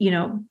then,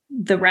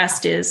 the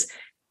rest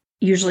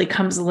usually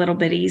comes a little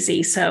bit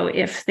easy. So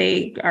if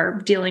they are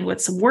dealing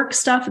with some work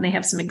stuff and they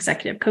have some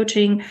executive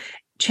coaching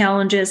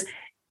challenges,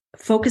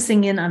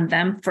 focusing in on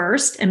them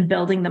first and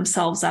building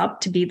themselves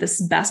up to be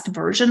this best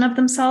version of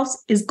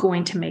themselves is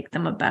going to make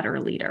them a better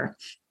leader.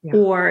 Yeah.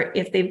 Or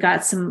if they've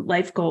got some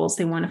life goals,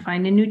 they want to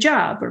find a new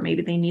job, or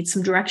maybe they need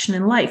some direction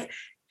in life,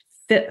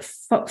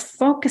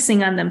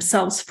 focusing on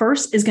themselves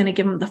first is going to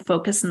give them the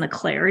focus and the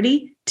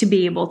clarity to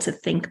be able to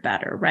think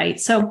better, right?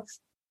 So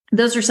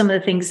those are some of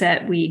the things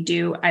that we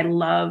do. I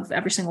love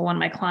every single one of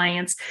my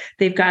clients.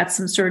 They've got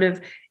some sort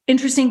of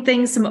interesting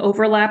things, some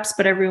overlaps,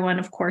 but everyone,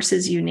 of course,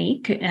 is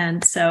unique.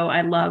 And so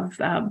I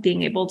love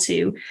being able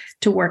to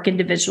work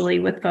individually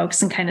with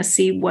folks and kind of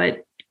see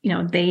what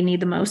they need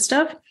the most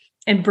of.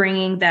 and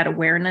bringing that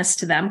awareness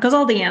to them, because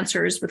all the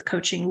answers with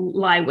coaching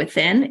lie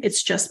within.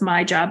 It's just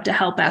my job to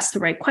help ask the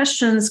right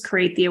questions,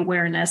 create the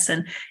awareness,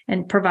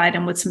 and provide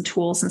them with some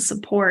tools and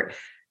support.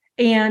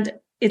 And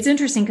it's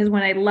interesting because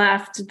when I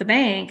left the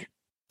bank,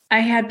 I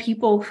had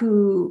people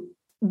who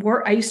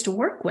I used to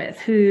work with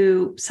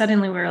who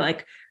suddenly were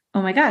like,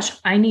 oh my gosh,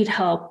 I need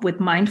help with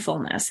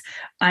mindfulness.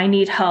 I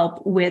need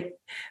help with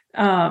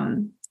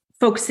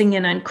focusing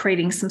in on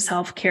creating some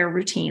self-care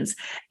routines.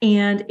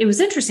 And it was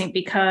interesting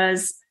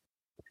because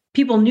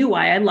people knew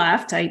why I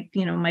left.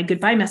 My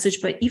goodbye message,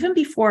 but even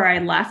before I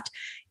left,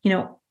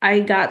 I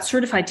got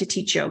certified to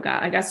teach yoga.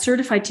 I got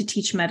certified to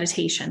teach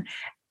meditation.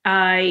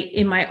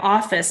 In my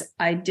office,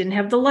 I didn't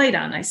have the light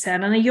on. I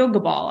sat on a yoga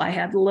ball. I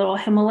had a little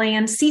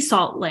Himalayan sea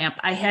salt lamp.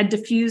 I had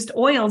diffused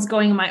oils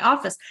going in my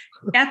office.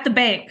 At the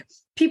bank,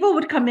 people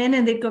would come in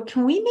and they'd go,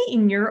 can we meet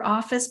in your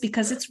office?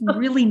 Because it's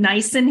really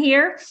nice in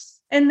here.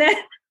 And then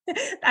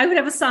I would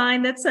have a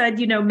sign that said,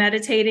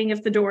 meditating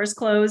if the door is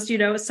closed,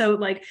 so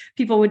like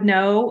people would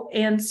know.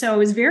 And so I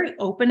was very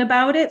open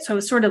about it. So I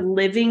was sort of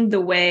living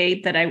the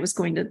way that I was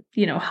going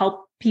to,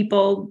 help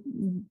people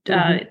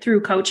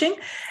through coaching.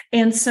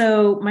 And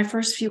so my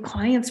first few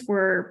clients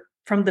were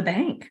from the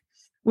bank,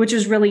 which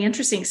is really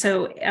interesting.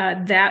 So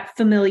that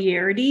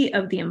familiarity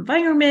of the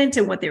environment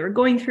and what they were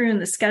going through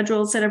and the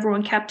schedules that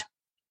everyone kept,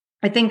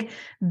 I think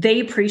they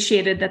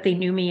appreciated that they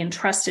knew me and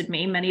trusted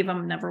me. Many of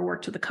them never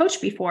worked with a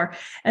coach before.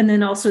 And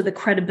then also the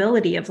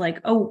credibility of like,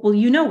 oh, well,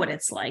 you know what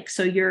it's like.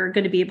 So you're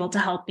going to be able to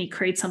help me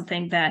create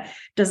something that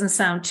doesn't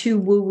sound too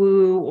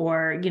woo-woo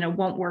or,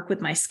 won't work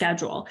with my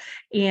schedule.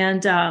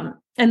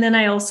 And then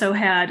I also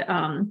had,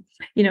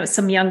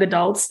 some young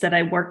adults that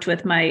I worked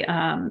with.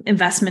 My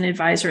investment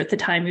advisor at the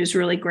time, he was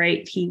really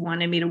great. He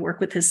wanted me to work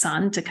with his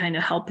son to kind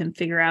of help him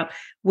figure out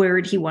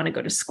where did he want to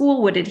go to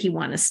school? What did he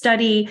want to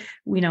study?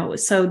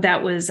 So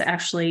that was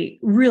actually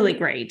really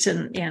great.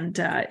 And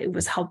it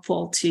was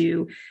helpful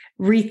to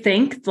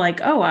rethink like,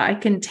 oh, I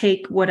can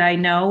take what I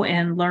know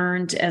and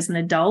learned as an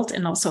adult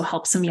and also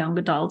help some young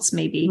adults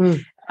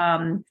maybe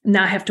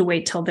not have to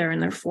wait till they're in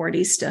their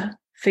 40s to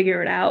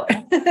figure it out.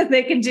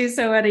 They can do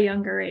so at a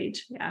younger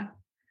age. Yeah.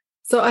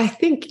 So I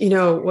think,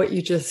 what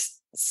you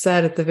just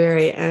said at the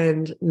very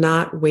end,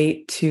 not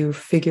wait to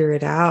figure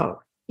it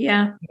out.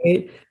 Yeah.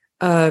 Right?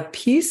 A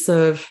piece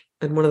of,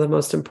 and one of the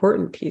most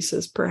important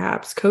pieces,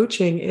 perhaps,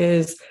 coaching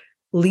is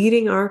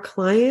leading our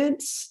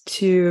clients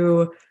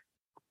to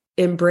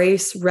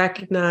embrace,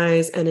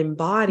 recognize, and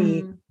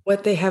embody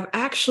what they have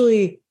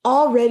actually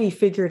already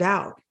figured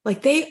out.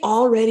 Like they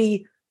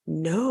already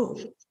know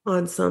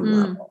on some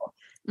level.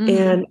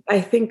 And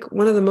I think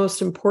one of the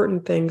most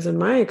important things in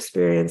my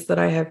experience that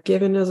I have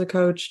given as a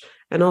coach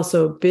and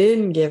also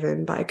been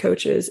given by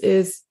coaches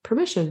is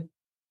permission.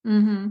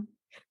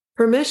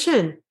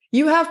 Permission.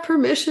 You have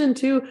permission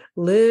to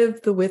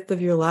live the width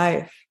of your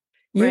life.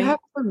 You have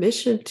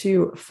permission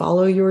to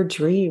follow your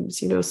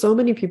dreams. So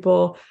many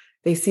people,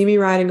 they see me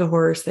riding a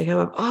horse. They come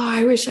up, oh,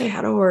 I wish I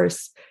had a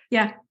horse.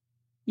 Yeah.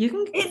 You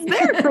can. It's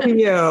there for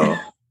you.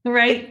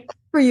 Right. It's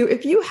for you.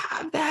 If you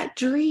have that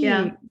dream.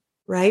 Yeah.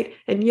 Right.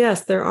 And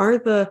yes, there are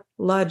the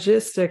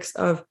logistics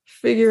of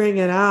figuring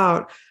it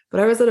out. But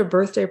I was at a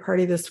birthday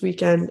party this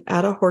weekend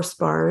at a horse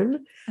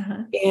barn,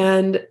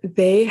 and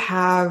they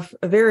have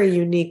a very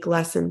unique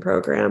lesson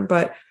program.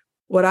 But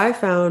what I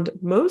found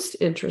most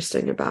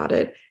interesting about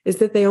it is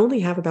that they only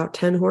have about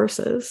 10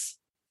 horses,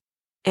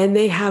 and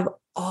they have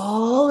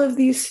all of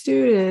these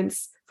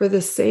students for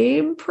the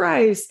same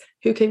price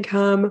who can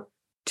come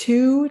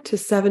 2 to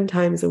 7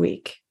 times a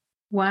week.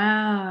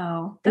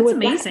 Wow. That's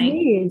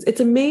amazing. It's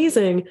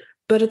amazing,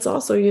 but it's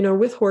also,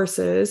 with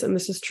horses, and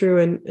this is true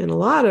in a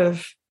lot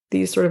of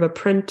these sort of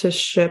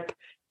apprenticeship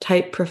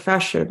type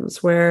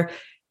professions, where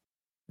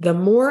the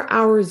more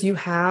hours you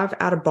have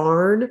at a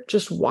barn,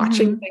 just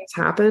watching things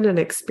happen and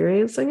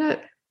experiencing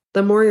it,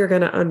 the more you're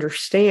going to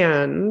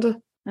understand.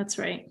 That's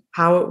right.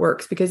 How it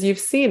works, because you've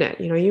seen it.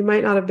 You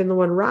might not have been the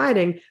one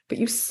riding, but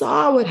you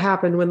saw what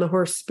happened when the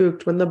horse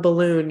spooked, when the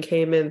balloon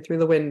came in through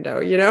the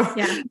window,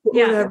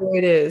 whatever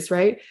it is.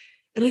 Right.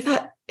 And I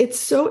thought it's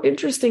so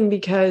interesting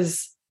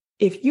because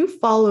if you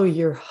follow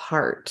your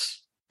heart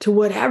to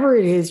whatever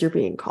it is you're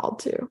being called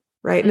to,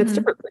 right. And it's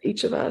different for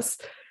each of us.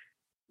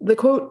 The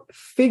quote,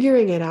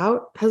 figuring it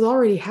out has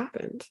already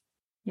happened.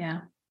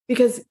 Yeah.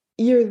 Because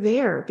you're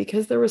there,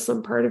 because there was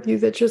some part of you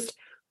that just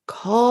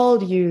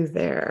called you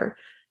there.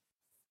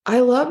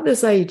 I love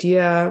this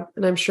idea,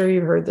 and I'm sure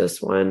you've heard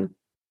this one,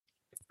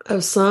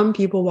 of some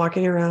people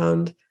walking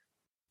around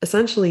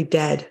essentially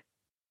dead.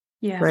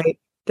 Yeah. Right?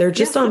 They're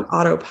just on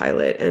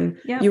autopilot. And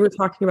you were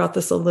talking about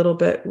this a little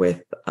bit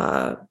with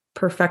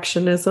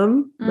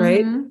perfectionism,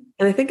 right? And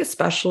I think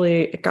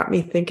especially it got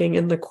me thinking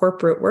in the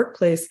corporate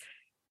workplace,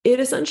 it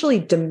essentially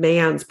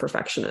demands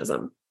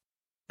perfectionism,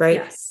 right?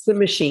 Yes. It's a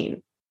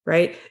machine,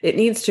 right? It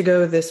needs to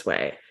go this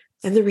way.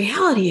 And the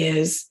reality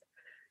is,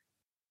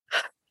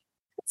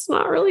 it's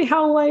not really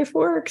how life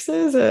works,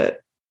 is it?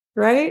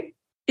 Right?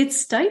 it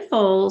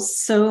stifles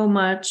so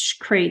much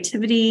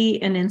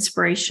creativity and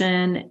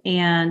inspiration,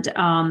 and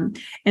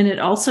it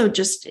also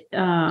just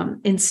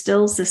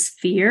instills this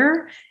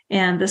fear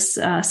and this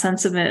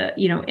sense of a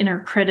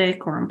inner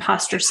critic or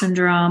imposter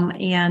syndrome,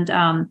 and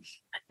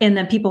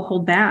then people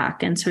hold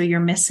back, and so you're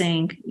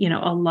missing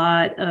a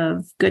lot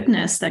of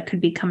goodness that could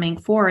be coming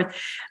forth.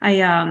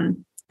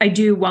 I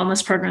do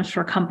wellness programs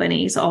for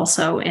companies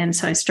also. And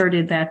so I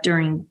started that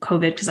during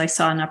COVID because I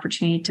saw an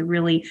opportunity to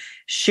really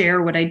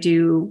share what I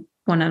do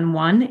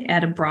one-on-one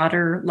at a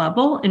broader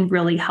level and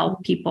really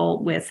help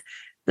people with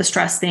the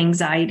stress, the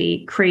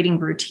anxiety, creating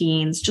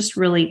routines, just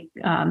really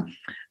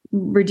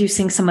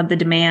reducing some of the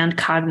demand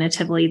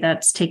cognitively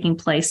that's taking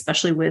place,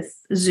 especially with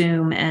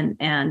Zoom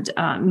and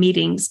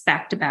meetings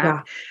back to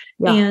back.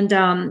 Yeah.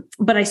 And,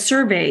 but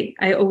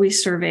I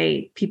always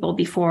survey people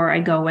before I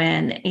go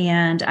in,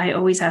 and I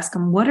always ask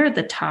them, what are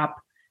the top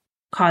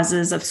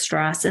causes of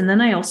stress? And then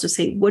I also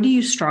say, what do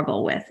you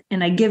struggle with?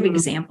 And I give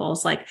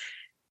examples like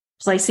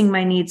placing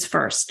my needs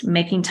first,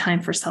 making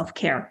time for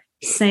self-care,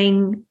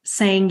 saying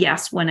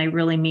yes when I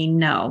really mean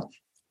no,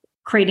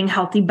 creating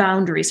healthy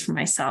boundaries for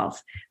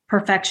myself,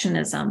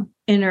 perfectionism,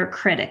 inner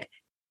critic.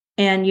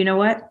 And you know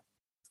what?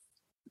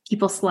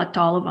 People select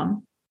all of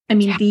them. I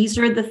mean, these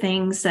are the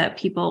things that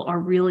people are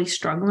really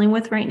struggling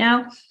with right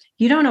now.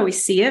 You don't always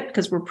see it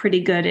because we're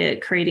pretty good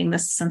at creating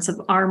this sense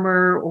of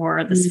armor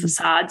or this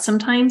facade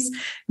sometimes,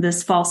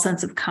 this false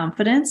sense of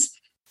confidence.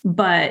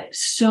 But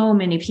so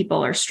many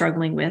people are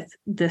struggling with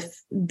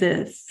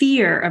the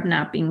fear of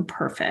not being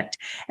perfect.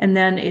 And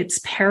then it's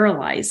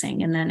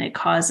paralyzing. And then it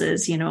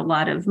causes, a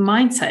lot of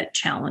mindset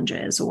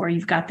challenges, or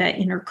you've got that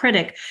inner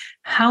critic.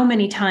 How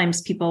many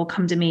times people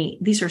come to me,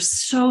 these are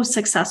so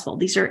successful.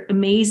 These are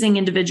amazing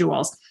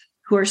individuals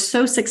who are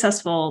so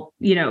successful,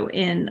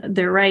 in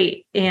their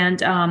right. And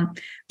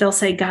they'll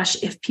say,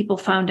 gosh, if people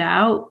found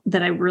out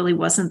that I really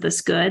wasn't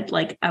this good,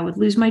 like I would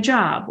lose my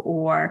job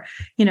or,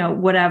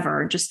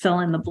 whatever, just fill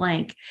in the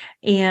blank.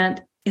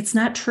 And it's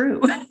not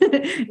true.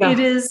 It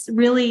is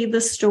really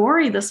the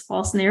story, this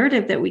false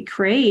narrative that we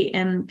create.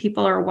 And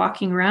people are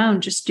walking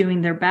around just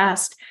doing their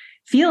best,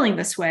 feeling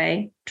this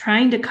way,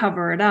 trying to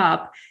cover it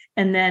up,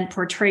 and then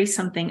portray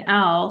something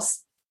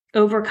else,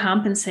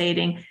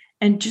 overcompensating.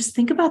 And just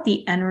think about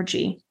the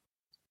energy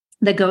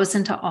that goes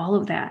into all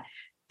of that.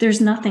 There's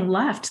nothing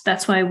left.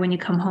 That's why when you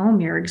come home,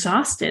 you're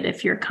exhausted.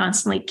 If you're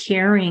constantly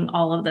carrying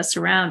all of this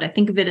around, I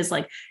think of it as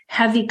like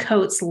heavy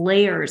coats,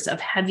 layers of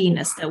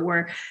heaviness that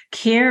we're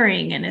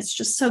carrying. And it's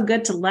just so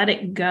good to let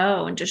it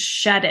go and just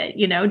shed it.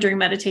 During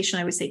meditation,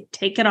 I would say,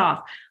 take it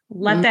off,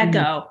 let that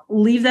go,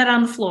 leave that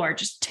on the floor,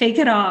 just take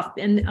it off.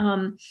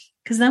 And,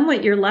 because then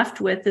what you're left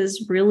with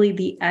is really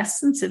the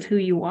essence of who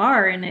you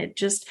are. And it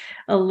just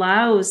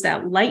allows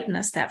that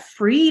lightness, that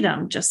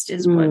freedom just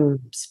is what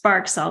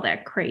sparks all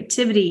that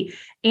creativity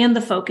and the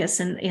focus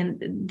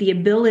and the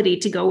ability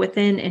to go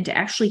within and to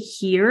actually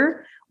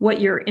hear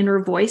what your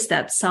inner voice,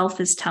 that self,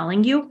 is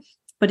telling you.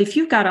 But if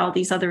you've got all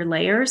these other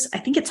layers, I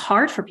think it's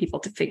hard for people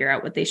to figure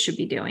out what they should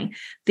be doing.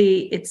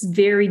 It's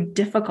very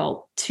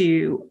difficult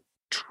to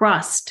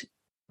trust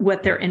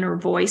what their inner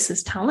voice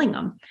is telling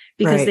them,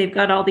 because they've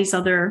got all these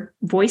other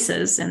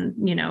voices and,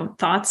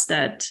 thoughts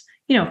that,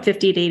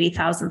 50 to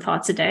 80,000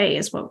 thoughts a day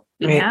is what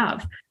we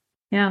have.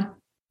 Yeah.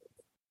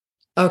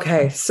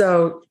 Okay.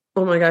 So,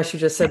 oh my gosh, you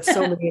just said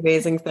so many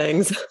amazing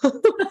things.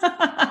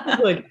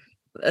 Like,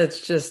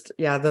 it's just,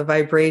 the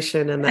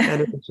vibration and the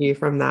energy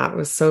from that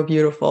was so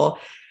beautiful.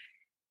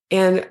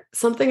 And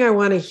something I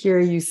want to hear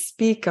you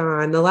speak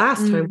on, the last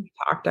time we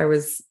talked, I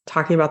was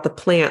talking about the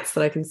plants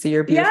that I can see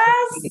your beautiful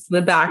plants in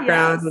the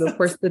background. And of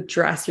course, the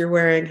dress you're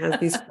wearing has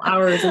these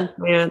flowers and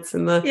plants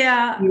and the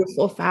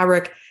beautiful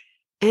fabric,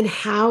 and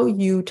how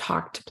you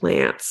talk to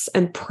plants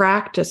and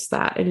practice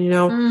that. And,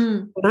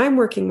 when I'm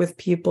working with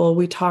people,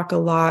 we talk a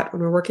lot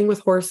when we're working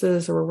with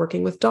horses or we're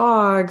working with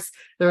dogs.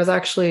 And I was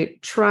actually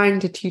trying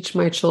to teach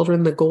my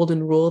children the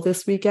golden rule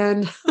this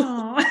weekend.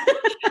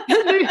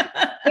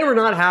 They were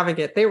not having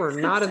it. They were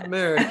not in the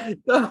mood.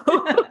 So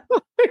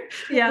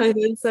I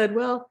then said,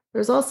 well,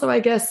 there's also, I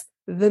guess,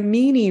 the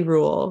meanie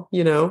rule.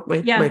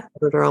 My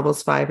children are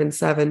almost 5 and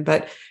 7,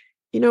 but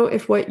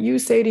if what you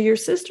say to your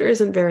sister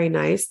isn't very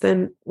nice,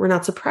 then we're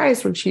not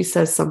surprised when she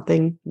says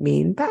something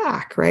mean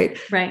back. Right.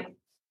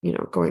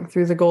 Going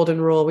through the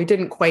golden rule, we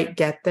didn't quite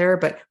get there,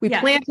 but we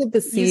planted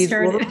the seeds.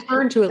 We'll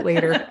return to it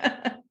later.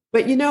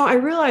 But, I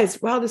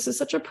realized, wow, this is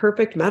such a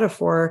perfect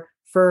metaphor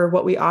for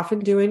what we often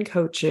do in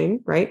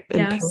coaching, right?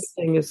 And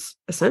coaching is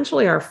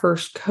essentially our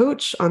first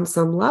coach on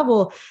some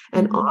level.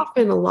 And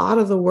often a lot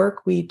of the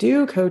work we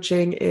do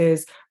coaching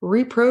is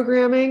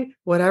reprogramming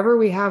whatever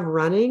we have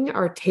running,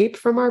 our tape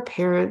from our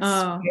parents.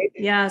 Oh, right?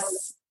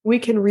 Yes. We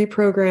can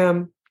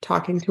reprogram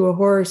talking to a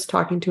horse,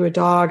 talking to a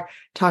dog,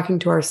 talking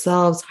to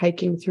ourselves,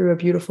 hiking through a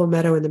beautiful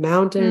meadow in the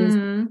mountains.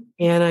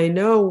 And I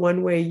know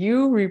one way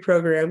you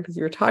reprogram, because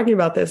you were talking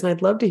about this, and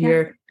I'd love to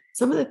hear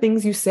some of the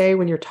things you say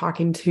when you're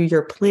talking to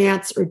your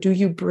plants, or do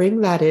you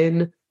bring that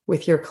in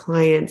with your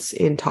clients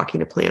in talking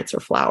to plants or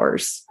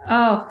flowers?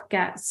 Oh,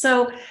 God.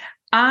 So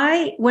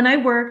when I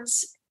worked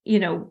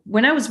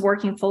when I was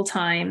working full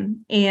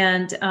time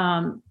and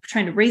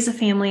trying to raise a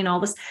family and all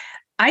this,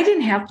 I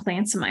didn't have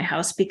plants in my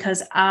house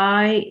because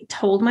I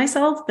told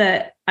myself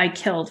that I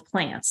killed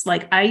plants.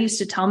 Like I used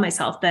to tell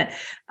myself that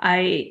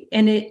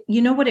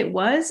what it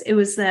was? It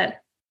was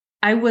that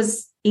I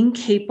was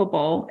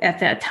incapable at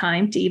that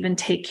time to even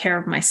take care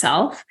of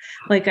myself.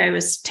 Like I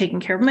was taking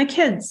care of my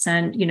kids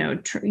and,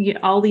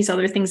 all these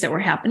other things that were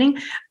happening.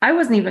 I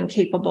wasn't even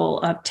capable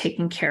of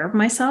taking care of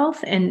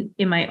myself and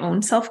in my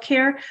own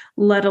self-care,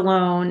 let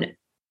alone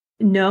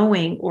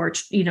knowing or,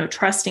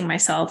 trusting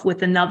myself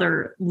with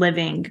another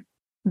living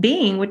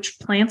being, which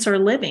plants are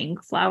living,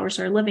 flowers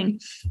are living.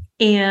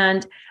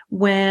 And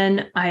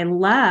when I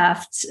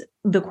left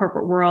the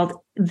corporate world,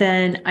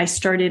 then I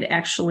started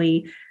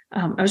actually,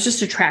 I was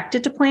just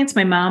attracted to plants.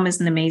 My mom is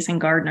an amazing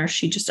gardener.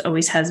 She just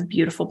always has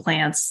beautiful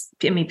plants.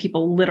 I mean,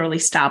 people literally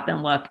stop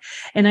and look.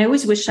 And I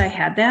always wished I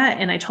had that.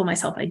 And I told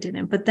myself I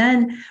didn't. But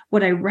then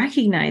what I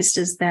recognized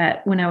is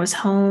that when I was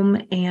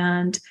home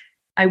and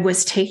I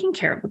was taking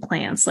care of the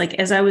plants, like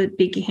as I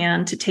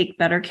began to take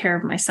better care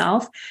of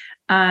myself,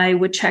 I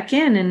would check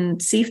in and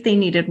see if they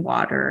needed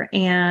water,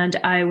 and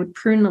I would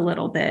prune a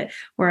little bit,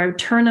 or I would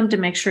turn them to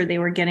make sure they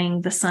were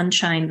getting the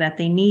sunshine that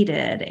they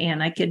needed.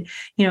 And I could,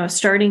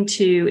 starting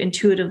to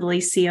intuitively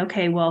see,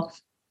 okay, well,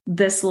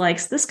 this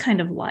likes this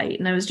kind of light.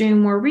 And I was doing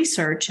more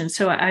research. And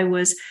so I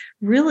was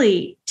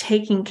really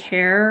taking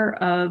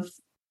care of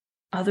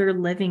other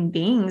living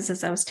beings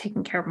as I was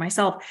taking care of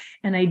myself.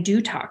 And I do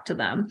talk to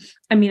them.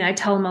 I mean, I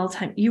tell them all the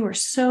time, you are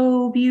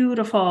so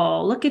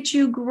beautiful. Look at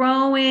you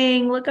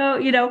growing. Look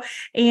out,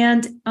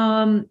 and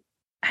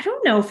I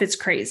don't know if it's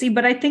crazy,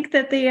 but I think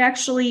that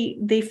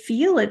they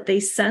feel it, they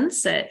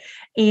sense it.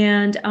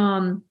 And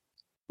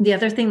the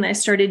other thing that I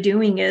started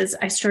doing is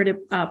I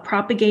started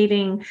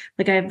propagating,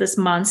 like I have this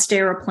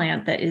Monstera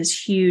plant that is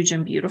huge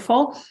and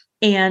beautiful.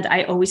 And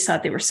I always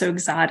thought they were so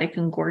exotic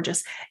and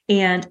gorgeous.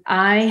 And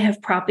I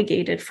have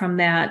propagated from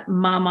that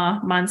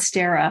Mama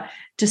Monstera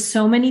to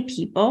so many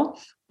people.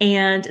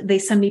 And they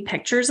send me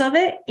pictures of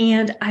it.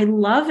 And I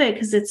love it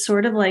because it's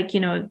sort of like,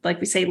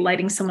 like we say,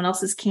 lighting someone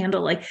else's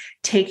candle, like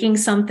taking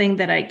something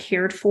that I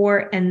cared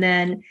for and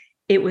then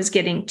it was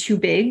getting too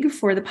big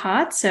for the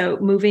pot. So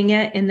moving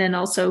it and then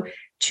also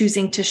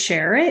choosing to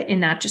share it and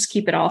not just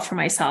keep it all for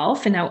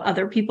myself, and now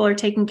other people are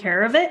taking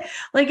care of it.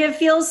 Like it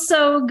feels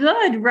so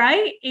good,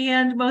 right?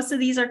 And most of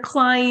these are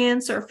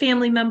clients or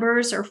family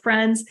members or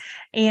friends.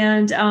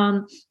 And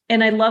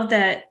I love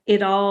that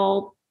it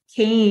all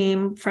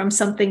came from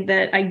something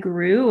that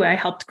I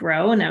helped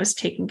grow, and I was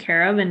taking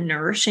care of and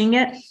nourishing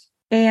it.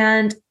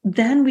 And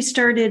then I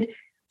started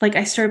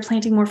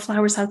planting more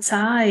flowers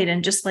outside,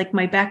 and just like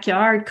my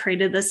backyard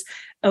created this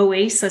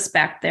oasis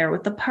back there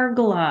with the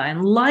pergola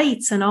and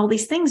lights and all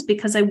these things,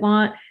 because I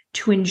want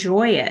to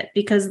enjoy it,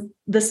 because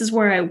this is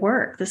where I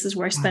work. This is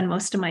where I spend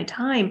most of my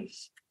time.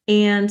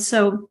 And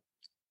so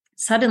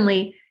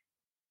suddenly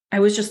I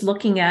was just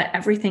looking at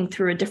everything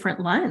through a different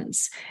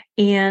lens.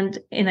 And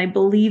I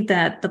believe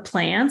that the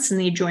plants and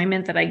the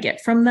enjoyment that I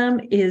get from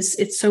them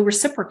it's so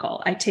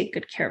reciprocal. I take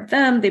good care of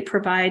them. They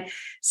provide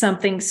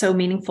something so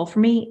meaningful for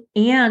me.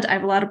 And I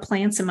have a lot of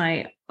plants in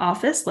my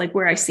office, like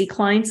where I see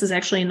clients is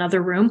actually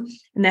another room,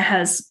 and that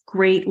has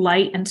great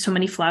light and so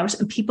many flowers.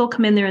 And people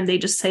come in there and they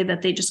just say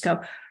that they just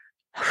go,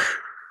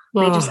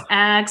 they just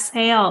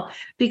exhale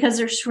because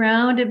they're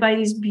surrounded by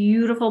these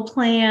beautiful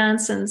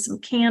plants and some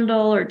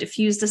candle or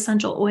diffused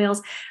essential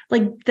oils.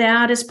 Like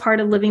that is part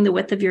of living the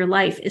width of your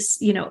life,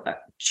 is,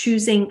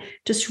 choosing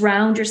to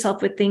surround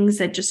yourself with things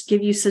that just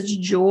give you such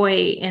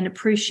joy and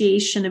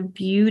appreciation of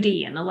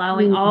beauty and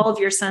allowing all of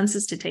your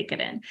senses to take it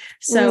in.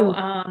 So,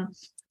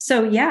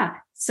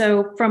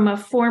 So from a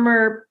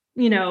former,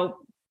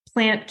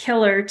 plant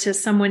killer to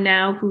someone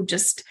now who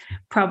just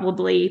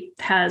probably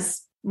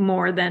has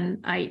more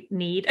than I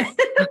need.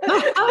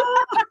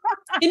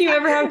 Can you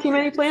ever have too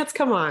many plants?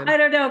 Come on. I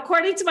don't know.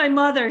 According to my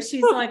mother,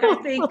 she's like, I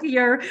think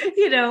you're,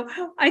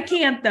 I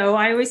can't though.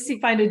 I always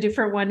find a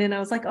different one. And I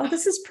was like, oh,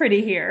 this is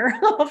pretty here.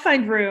 I'll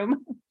find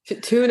room.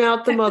 Tune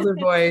out the mother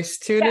voice.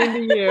 Tune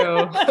into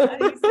you.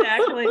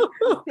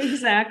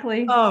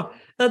 Exactly. Oh,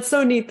 that's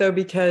so neat though,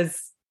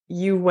 because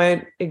you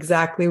went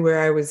exactly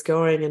where I was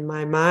going in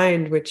my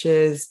mind, which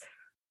is,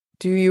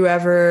 do you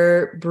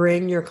ever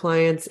bring your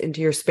clients into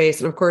your space?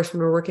 And of course,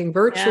 when we're working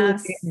virtually,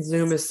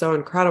 Zoom is so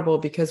incredible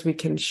because we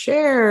can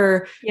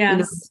share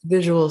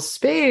visual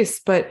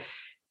space.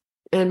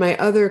 And my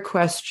other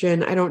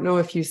question, I don't know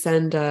if you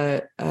send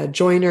a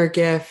joiner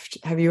gift.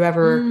 Have you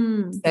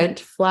ever sent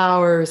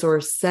flowers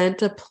or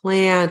sent a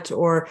plant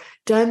or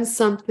done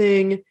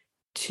something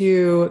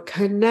to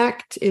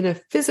connect in a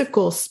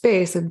physical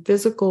space and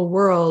physical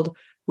world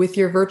with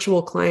your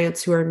virtual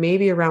clients who are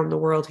maybe around the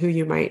world, who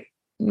you might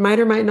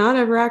or might not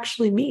ever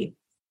actually meet?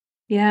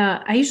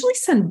 Yeah, I usually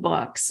send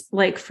books.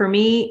 Like for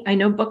me, I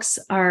know books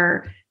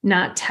are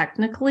not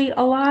technically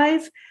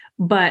alive,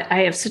 but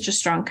I have such a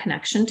strong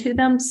connection to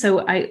them.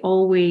 So I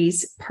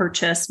always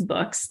purchase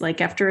books. Like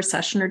after a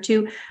session or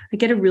two, I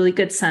get a really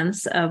good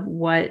sense of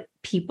what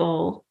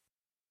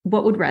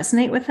would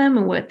resonate with them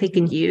and what they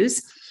could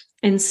use.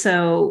 And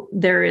so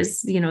there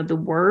is, the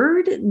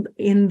word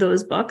in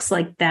those books,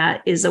 like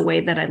that is a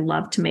way that I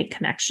love to make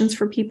connections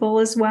for people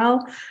as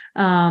well.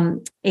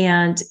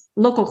 And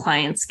local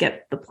clients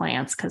get the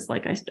plants because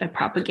like I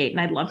propagate and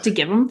I'd love to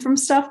give them from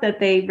stuff that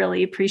they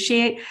really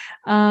appreciate.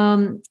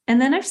 And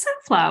then I've sent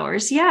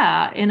flowers.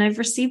 Yeah. And I've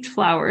received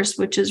flowers,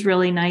 which is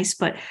really nice.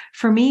 But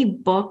for me,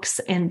 books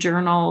and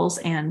journals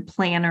and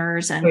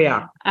planners and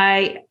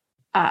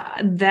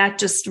that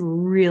just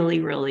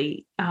really,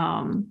 really,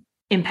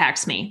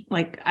 impacts me.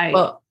 Like I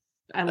love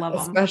them.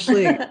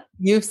 Especially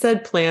you've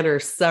said planner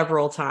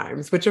several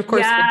times, which of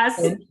course,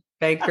 yes.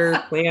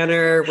 Banker,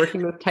 planner,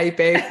 working with type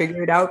A,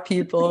 figured out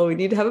people. We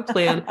need to have a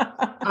plan.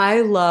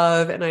 I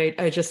love, and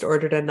I just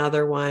ordered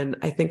another one.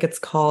 I think it's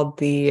called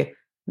the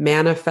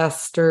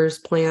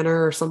Manifestors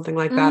Planner or something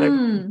like that.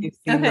 You've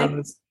seen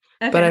those.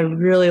 Okay. But I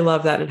really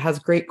love that. It has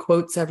great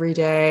quotes every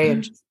day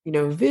and just,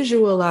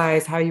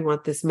 visualize how you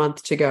want this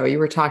month to go. You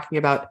were talking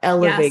about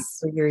elevate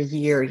for your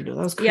year,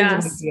 those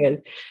kinds of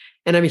ideas.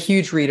 And I'm a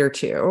huge reader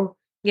too.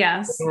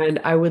 Yes. And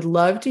I would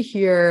love to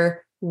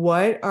hear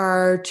what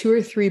are 2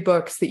 or 3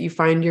 books that you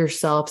find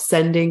yourself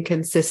sending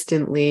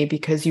consistently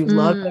because you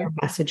love their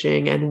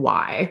messaging and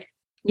why?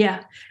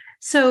 Yeah.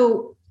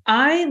 So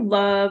I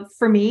love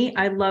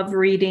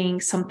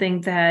reading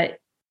something that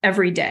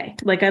every day.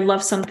 Like I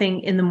love something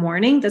in the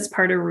morning that's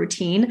part of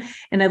routine.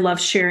 And I love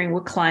sharing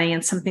with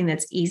clients something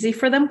that's easy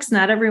for them because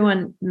not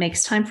everyone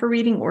makes time for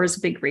reading or is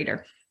a big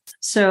reader.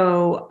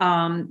 So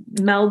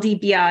Melody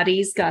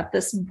Beattie's got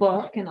this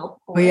book and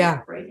I'll pull it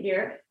up right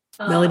here.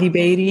 Melody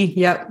Beattie.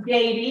 Yep.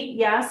 Beattie.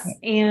 Yes.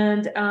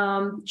 And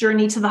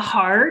Journey to the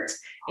Heart.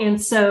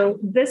 And so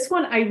this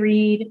one I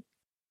read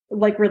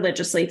like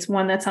religiously. It's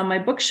one that's on my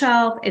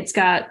bookshelf. It's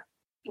got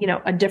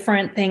a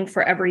different thing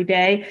for every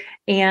day.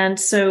 And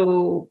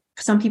so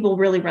some people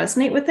really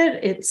resonate with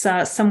it. It's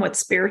somewhat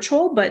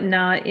spiritual, but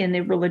not in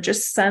a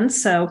religious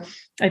sense. So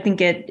I think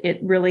it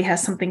really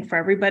has something for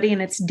everybody.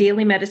 And it's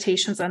Daily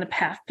Meditations on a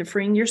Path to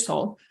Freeing Your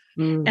Soul.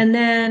 And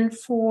then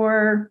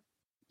for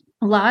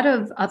a lot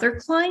of other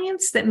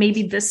clients that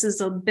maybe this is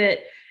a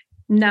bit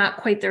not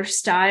quite their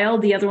style.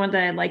 The other one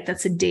that I like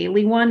that's a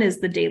daily one is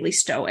the Daily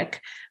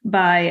Stoic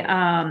by,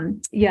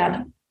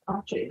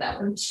 I'll show you that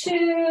one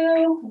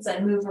too, as I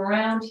move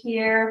around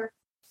here.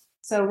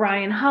 So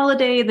Ryan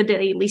Holiday, the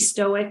Daily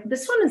Stoic.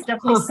 This one is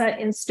definitely set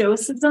in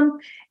Stoicism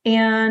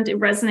and it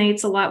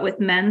resonates a lot with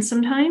men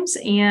sometimes.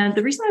 And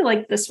the reason I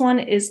like this one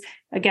is,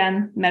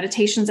 again,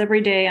 meditations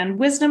every day on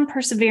wisdom,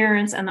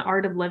 perseverance, and the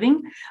art of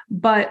living.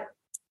 But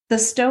the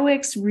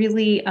Stoics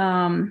really,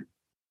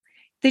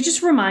 they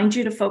just remind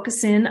you to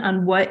focus in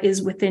on what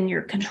is within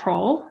your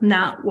control,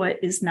 not what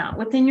is not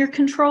within your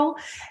control.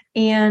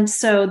 And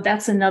so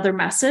that's another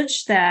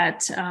message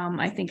that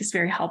I think is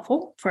very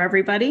helpful for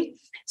everybody.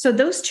 So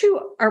those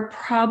 2 are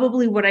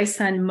probably what I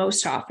send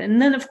most often.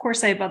 And then, of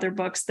course, I have other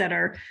books that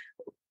are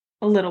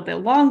a little bit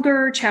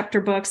longer,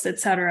 chapter books,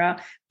 etc.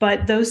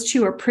 But those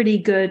 2 are pretty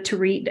good to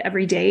read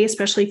every day,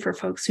 especially for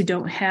folks who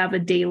don't have a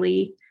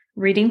daily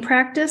reading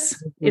practice.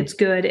 Mm-hmm. It's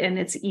good and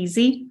it's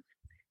easy.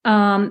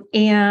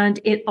 And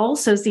it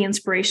also is the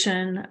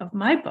inspiration of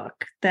my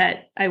book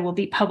that I will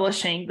be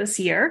publishing this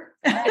year.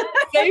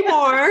 Say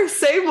more.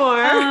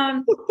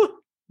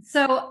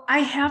 So I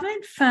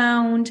haven't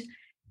found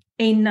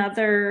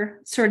another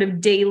sort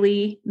of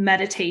daily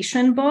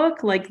meditation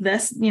book like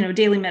this,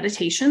 daily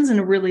meditations in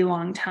a really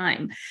long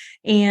time.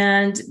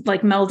 And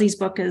like Melody's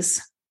book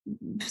is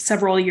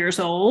several years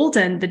old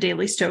and the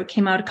Daily Stoic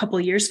came out a couple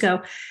of years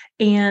ago.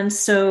 And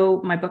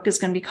so my book is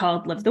going to be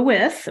called Live the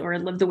With or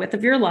Live the With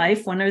of Your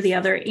Life, one or the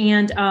other.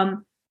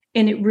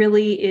 And it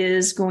really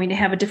is going to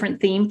have a different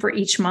theme for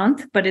each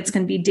month, but it's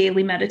going to be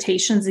daily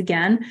meditations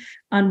again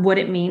on what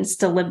it means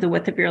to live the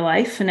width of your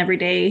life. And every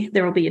day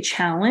there will be a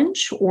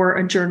challenge or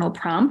a journal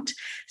prompt.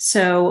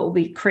 So we'll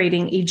be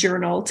creating a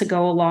journal to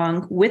go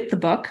along with the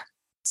book.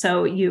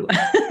 So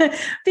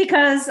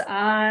because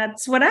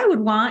it's what I would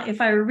want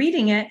if I were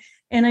reading it.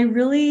 And I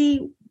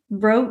really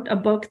wrote a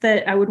book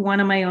that I would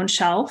want on my own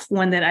shelf,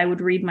 one that I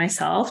would read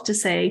myself to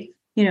say,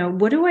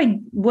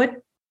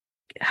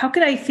 how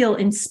could I feel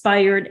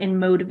inspired and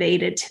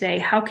motivated today?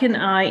 How can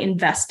I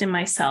invest in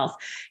myself?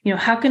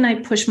 How can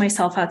I push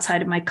myself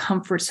outside of my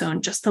comfort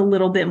zone just a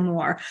little bit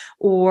more,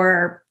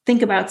 or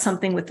think about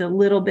something with a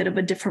little bit of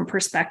a different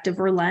perspective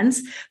or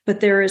lens?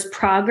 But there is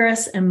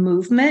progress and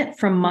movement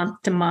from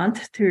month to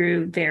month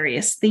through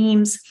various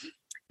themes.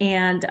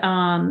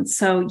 And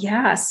so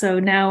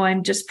now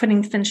I'm just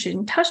putting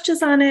finishing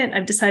touches on it.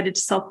 I've decided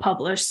to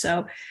self-publish,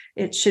 so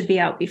it should be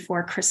out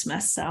before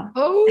Christmas. So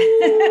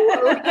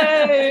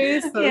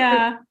okay, so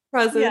yeah,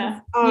 presents. Yeah.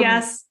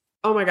 Yes.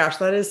 Oh my gosh,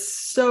 that is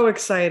so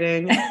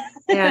exciting,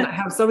 and I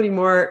have so many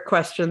more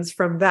questions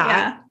from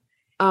that.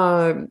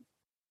 Yeah.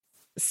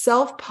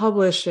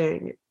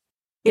 Self-publishing,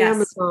 yes.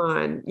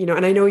 Amazon,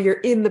 and I know you're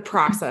in the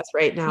process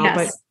right now, yes.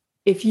 But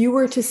if you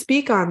were to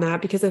speak on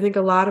that, because I think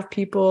a lot of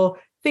people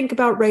think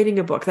about writing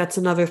a book. That's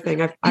another thing.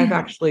 I've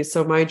actually,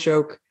 so my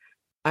joke,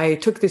 I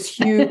took this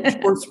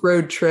huge horse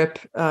road trip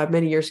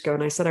many years ago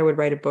and I said I would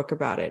write a book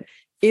about it.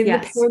 In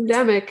yes. the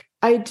pandemic,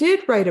 I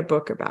did write a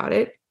book about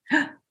it.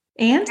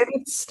 And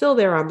it's still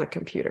there on the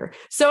computer.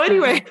 So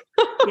anyway,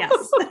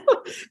 yes.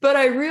 But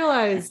I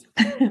realized,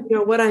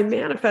 what I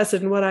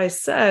manifested and what I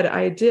said,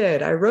 I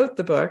did. I wrote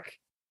the book.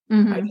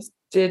 Mm-hmm. I just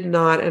did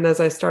not. And as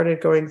I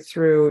started going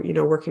through,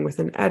 working with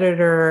an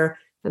editor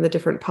and the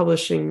different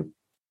publishing,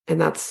 and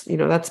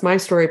that's my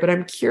story. But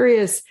I'm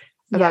curious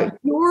about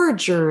your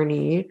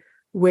journey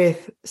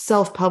with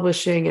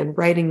self-publishing and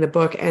writing the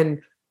book.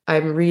 And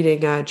I'm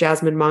reading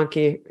Jasmine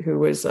Monkey, who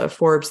was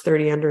Forbes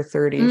 30 Under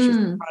 30. She's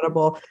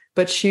incredible.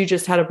 But she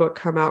just had a book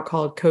come out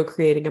called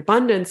Co-Creating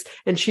Abundance.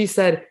 And she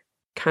said,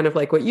 kind of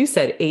like what you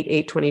said,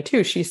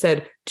 8/8/22. She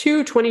said,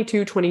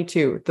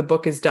 2/22/22, the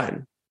book is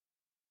done.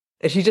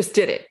 And she just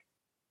did it.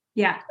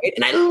 Yeah.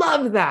 And I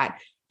love that.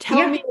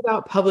 Tell me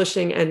about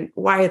publishing and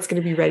why it's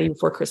going to be ready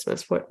before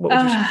Christmas. What would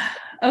you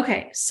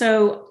Okay.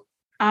 So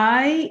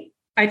I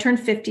turned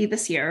 50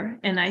 this year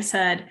and I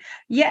said,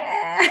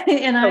 yeah.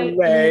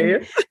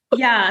 And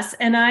yes.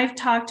 And I've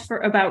talked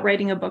about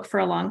writing a book for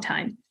a long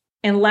time.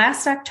 And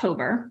last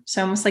October,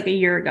 so almost like a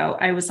year ago,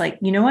 I was like,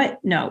 you know what?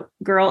 No,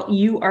 girl,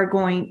 you are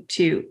going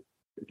to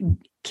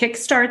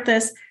kickstart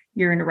this.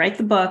 You're going to write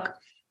the book.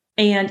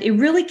 And it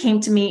really came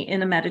to me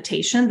in a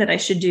meditation that I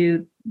should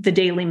do the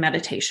daily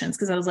meditations,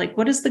 because I was like,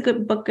 what is the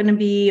good book going to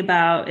be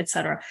about, et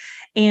cetera.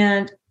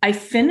 And I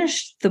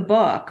finished the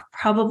book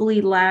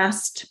probably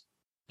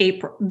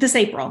this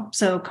April.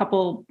 So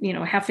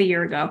half a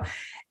year ago.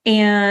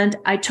 And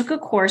I took a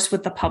course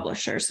with the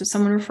publisher. So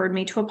someone referred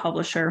me to a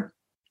publisher.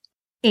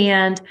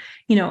 And,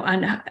 she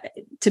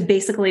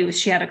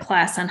had a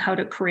class on how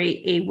to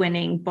create a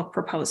winning book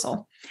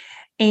proposal.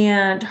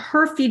 And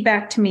her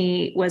feedback to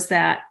me was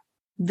that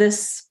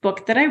this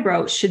book that I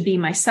wrote should be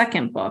my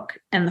second book.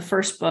 And the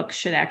first book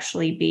should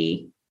actually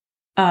be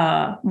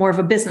more of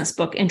a business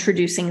book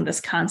introducing this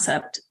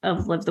concept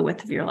of live the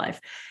width of your life.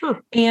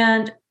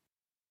 And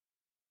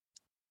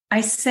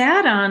I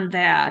sat on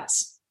that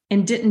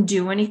and didn't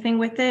do anything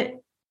with it.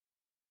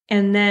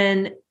 And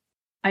then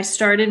I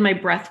started my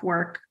breath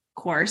work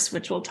course,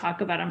 which we'll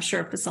talk about, I'm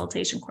sure,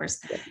 facilitation course.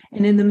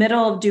 And in the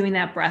middle of doing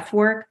that breath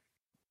work,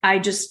 I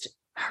just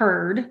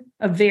heard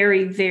a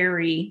very,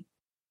 very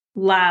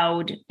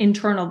loud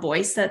internal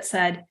voice that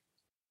said,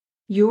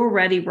 you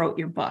already wrote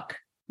your book,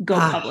 go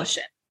publish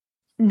it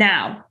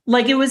now.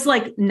 Like it was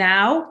like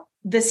now,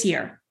 this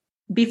year,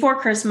 before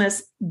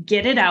Christmas,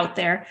 get it out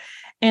there.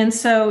 And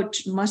so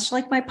much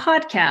like my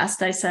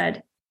podcast, I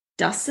said,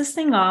 dust this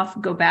thing off,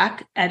 go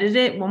back, edit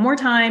it one more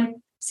time,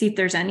 see if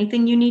there's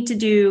anything you need to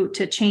do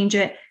to change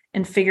it,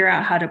 and figure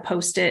out how to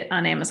post it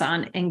on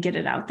Amazon and get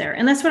it out there.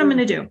 And that's what I'm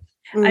going to do.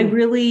 I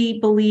really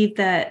believe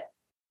that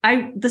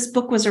this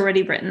book was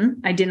already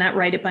written. I did not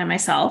write it by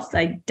myself.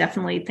 I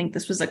definitely think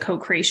this was a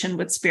co-creation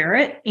with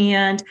Spirit.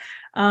 And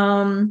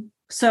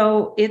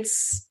so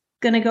it's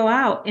going to go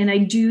out. And I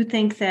do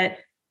think that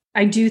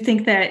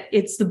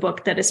it's the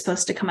book that is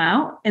supposed to come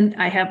out. And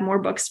I have more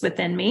books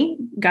within me,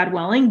 God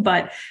willing.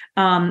 But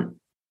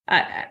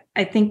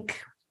I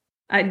think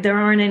there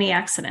aren't any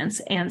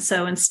accidents. And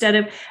so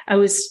I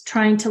was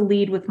trying to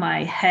lead with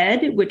my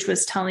head, which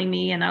was telling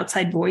me in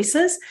outside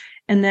voices.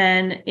 And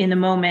then in a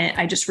moment,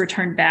 I just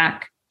returned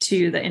back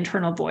to the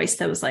internal voice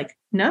that was like,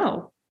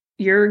 no,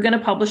 you're going to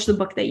publish the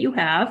book that you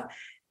have.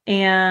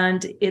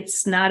 And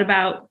it's not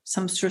about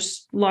some sort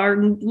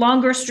of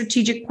longer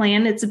strategic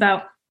plan. It's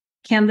about,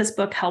 can this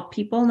book help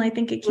people? And I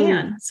think it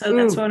can. So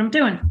that's what I'm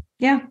doing.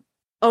 Yeah.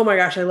 Oh my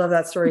gosh, I love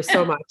that story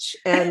so much.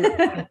 And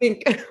I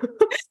think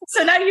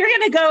so now you're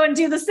going to go and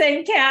do the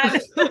same, Kat.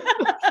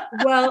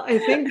 Well, I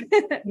think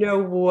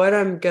what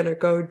I'm going to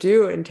go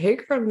do and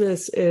take from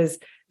this is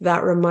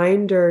that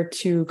reminder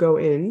to go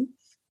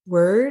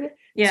inward,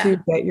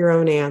 to get your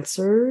own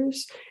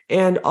answers,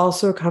 and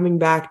also coming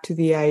back to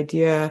the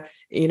idea,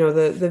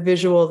 the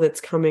visual that's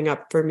coming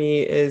up for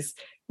me is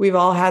we've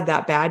all had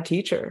that bad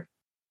teacher.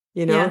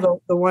 The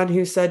one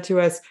who said to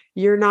us,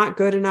 you're not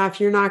good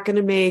enough, you're not going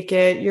to make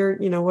it, you're,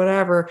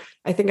 whatever.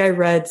 I think I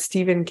read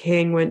Stephen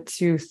King went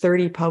to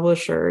 30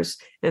 publishers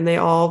and they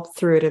all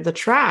threw it in the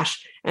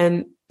trash.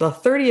 And the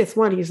 30th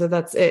one, he said,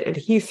 that's it. And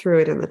he threw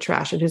it in the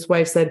trash. And his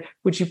wife said,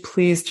 would you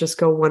please just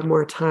go one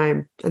more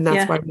time? And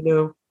that's why we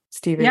know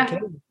Stephen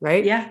King,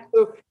 right? Yeah.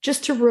 So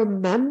just to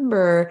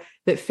remember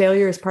that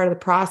failure is part of the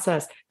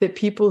process, that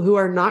people who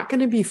are not going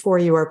to be for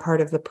you are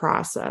part of the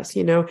process.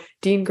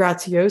 Dean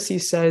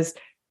Graziosi says,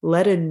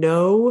 let a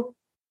no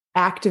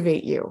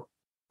activate you.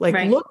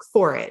 Look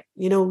for it,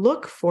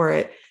 look for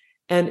it.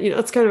 And,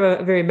 it's kind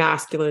of a very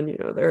masculine,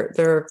 there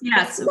are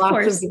lots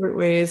of different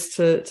ways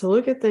to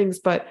look at things.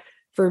 But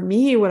for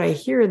me, what I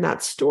hear in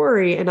that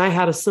story, and I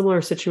had a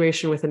similar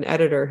situation with an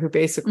editor who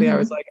basically I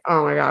was like,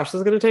 oh my gosh, this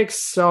is going to take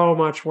so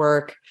much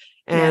work.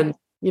 And,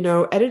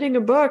 editing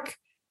a book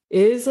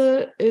it's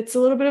a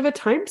little bit of a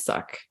time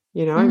suck,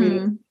 I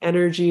mean,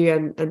 energy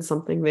and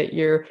something that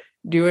you're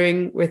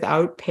doing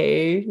without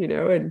pay,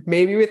 and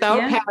maybe without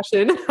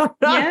passion. I'm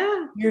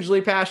not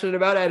usually passionate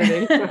about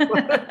editing.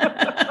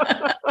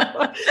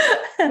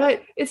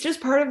 But it's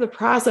just part of the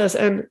process.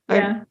 And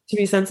to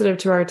be sensitive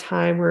to our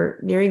time, we're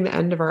nearing the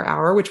end of our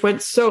hour, which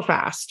went so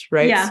fast,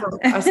 right? Yeah. So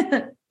fast,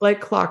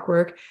 like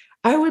clockwork.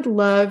 I would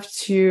love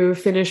to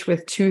finish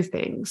with two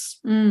things.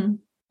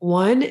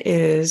 One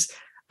is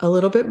a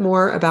little bit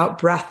more about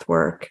breath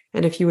work,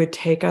 and if you would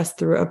take us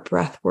through a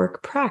breath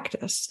work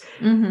practice.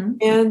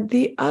 And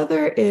the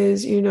other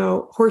is,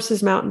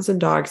 horses, mountains, and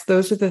dogs.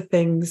 Those are the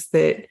things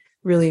that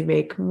really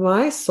make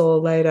my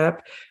soul light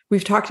up.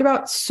 We've talked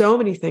about so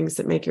many things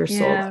that make your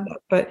soul light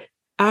up, but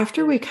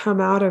after we come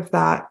out of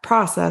that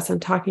process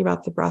and talking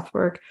about the breath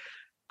work,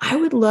 I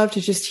would love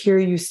to just hear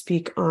you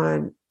speak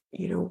on,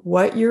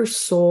 what your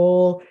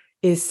soul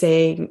is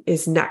saying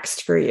is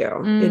next for you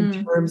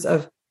in terms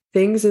of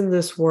things in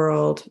this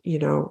world,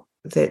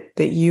 that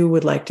you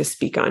would like to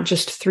speak on.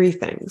 Just three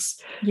things.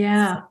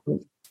 Yeah.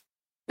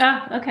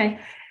 Okay.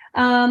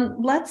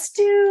 Let's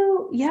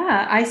do,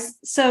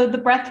 so the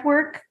breath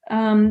work,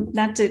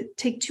 not to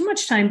take too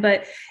much time,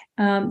 but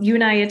you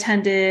and I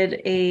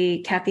attended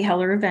a Kathy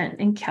Heller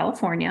event in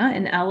California,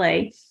 in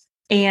LA.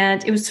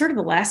 And it was sort of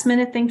a last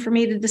minute thing for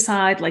me to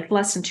decide, like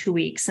less than 2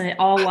 weeks, and it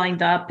all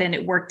lined up and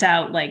it worked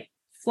out. Like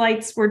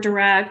flights were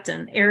direct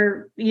and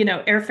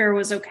airfare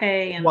was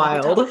okay. And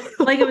wild.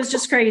 Like it was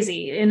just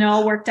crazy, and it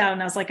all worked out.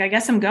 And I was like, I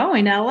guess I'm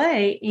going to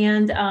LA.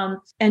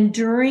 And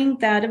during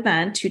that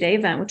event, 2-day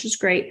event, which was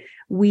great,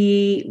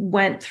 we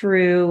went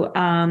through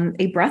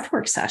a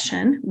breathwork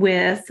session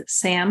with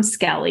Sam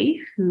Skelly,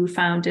 who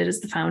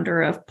is the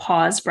founder of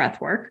Pause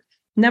Breathwork.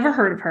 Never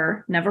heard of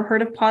her, never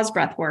heard of Pause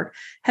Breathwork,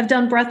 have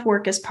done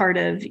breathwork as part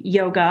of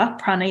yoga,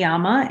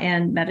 pranayama,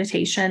 and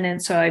meditation.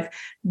 And so I've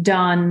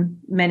done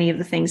many of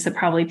the things that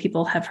probably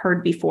people have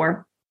heard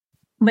before,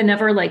 but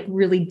never like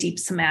really deep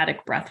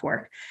somatic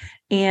breathwork.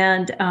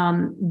 And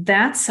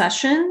that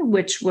session,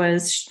 which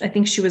was, I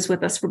think she was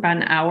with us for about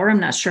an hour. I'm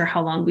not sure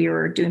how long we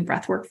were doing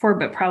breathwork for,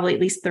 but probably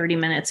at least 30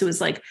 minutes. It was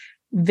like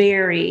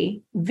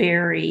very,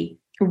 very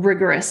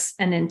rigorous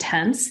and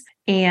intense.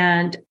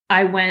 And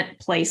I went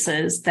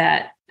places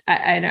that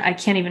I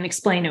can't even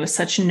explain. It was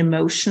such an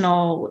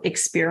emotional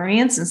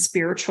experience and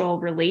spiritual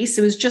release.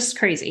 It was just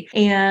crazy.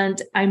 And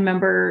I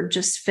remember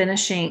just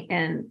finishing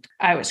and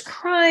I was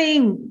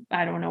crying.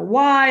 I don't know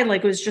why.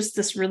 Like it was just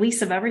this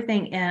release of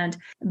everything. And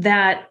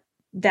that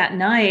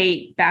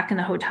night back in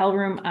the hotel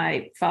room,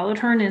 I followed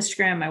her on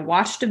Instagram. I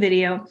watched a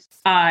video.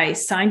 I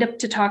signed up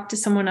to talk to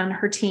someone on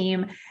her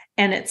team.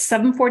 And at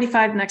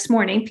 7:45 next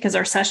morning, because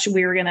our session,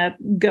 we were going to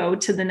go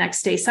to the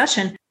next day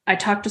session, I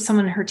talked to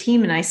someone on her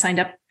team and I signed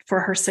up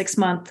for her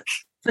 6-month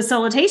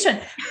facilitation.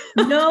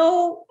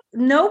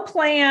 No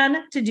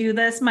plan to do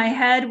this. My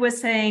head was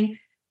saying,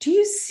 do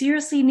you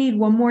seriously need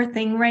one more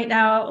thing right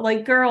now?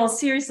 Like, girl,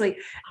 seriously.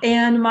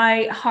 And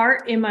my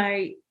heart and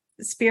my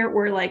spirit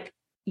were like,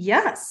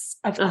 yes,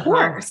 of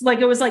course. Like,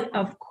 it was like,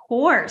 of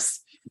course.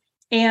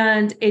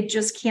 And it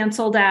just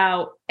canceled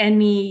out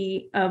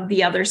any of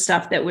the other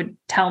stuff that would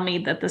tell me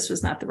that this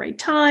was not the right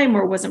time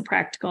or wasn't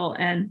practical.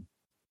 And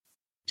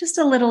just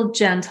a little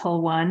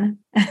gentle one.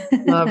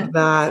 Love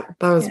that.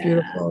 That was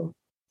beautiful.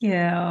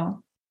 Yeah.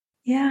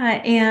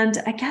 Yeah. And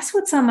I guess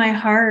what's on my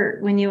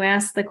heart when you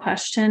ask the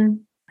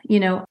question,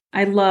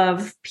 I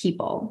love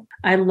people.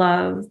 I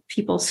love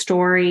people's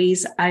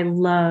stories. I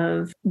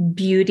love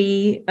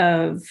beauty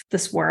of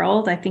this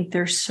world. I think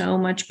there's so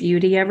much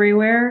beauty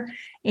everywhere.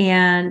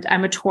 And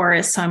I'm a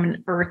Taurus, so I'm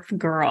an earth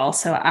girl.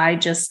 So I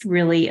just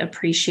really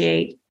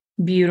appreciate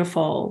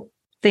beautiful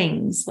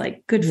things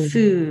like good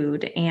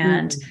food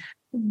and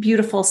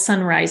beautiful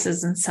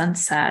sunrises and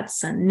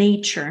sunsets and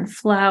nature and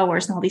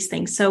flowers and all these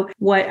things. So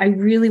what I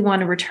really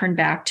want to return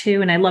back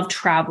to, and I love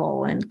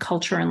travel and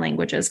culture and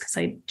languages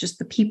because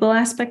the people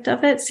aspect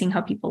of it, seeing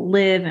how people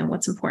live and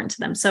what's important to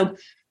them. So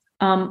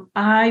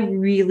I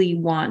really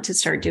want to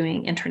start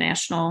doing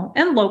international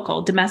and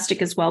local,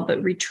 domestic as well,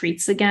 but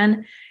retreats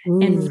again.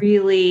 And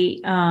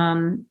really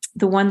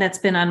the one that's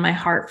been on my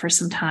heart for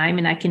some time,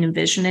 and I can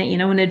envision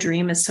it, when a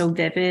dream is so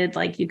vivid,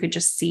 like you could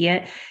just see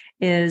it,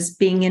 is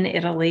being in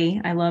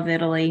Italy. I love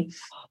Italy.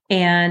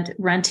 And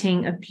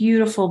renting a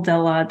beautiful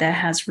villa that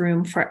has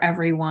room for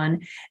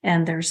everyone.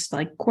 And there's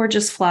like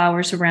gorgeous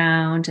flowers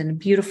around and a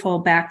beautiful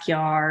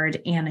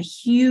backyard and a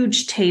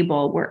huge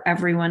table where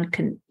everyone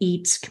can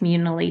eat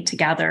communally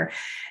together,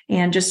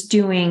 and just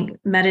doing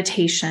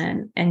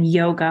meditation and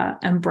yoga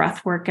and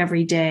breath work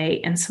every day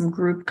and some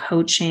group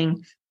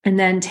coaching. And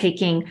then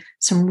taking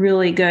some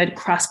really good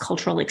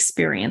cross-cultural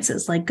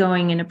experiences, like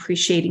going and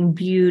appreciating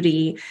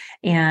beauty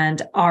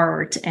and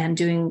art and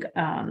doing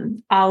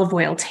olive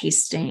oil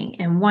tasting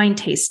and wine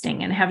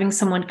tasting, and having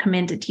someone come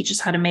in to teach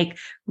us how to make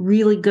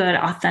really good,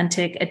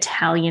 authentic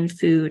Italian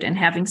food, and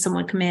having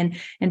someone come in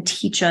and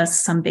teach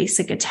us some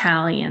basic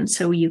Italian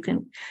so you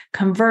can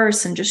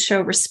converse and just show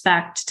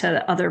respect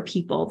to other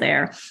people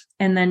there.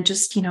 And then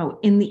just,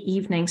 in the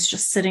evenings,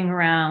 just sitting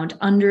around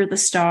under the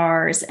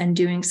stars and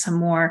doing some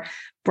more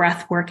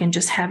breath work and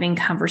just having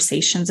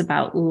conversations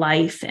about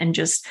life and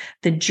just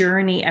the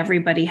journey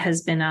everybody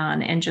has been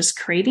on, and just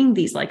creating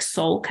these like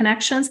soul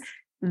connections.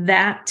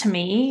 that to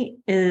me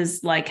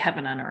is like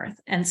heaven on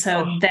earth. And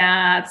so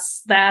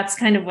that's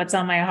kind of what's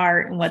on my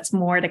heart and what's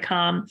more to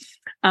come.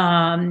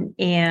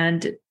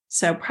 And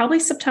so probably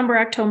September,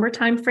 October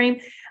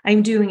timeframe,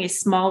 I'm doing a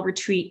small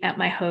retreat at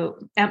my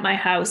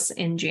house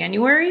in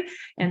January.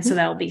 And so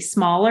that'll be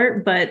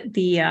smaller, but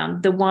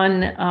the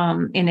one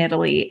in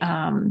Italy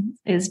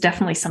is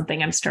definitely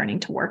something I'm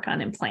starting to work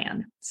on and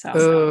plan.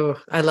 So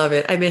I love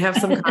it. I may have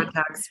some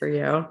contacts for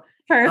you.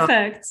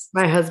 Perfect.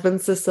 My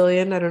husband's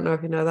Sicilian. I don't know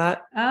if you know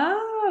that.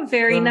 Oh,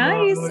 very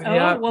nice.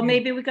 Yeah. Well,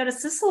 maybe we go to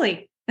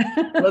Sicily.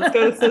 Let's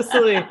go to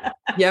Sicily.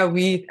 Yeah,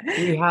 we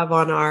have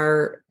on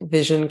our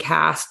vision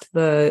cast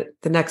the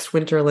next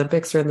Winter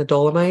Olympics are in the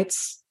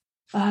Dolomites.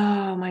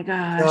 Oh my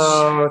gosh.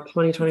 So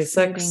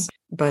 2026.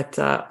 But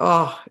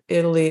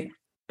Italy.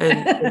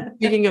 And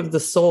speaking of the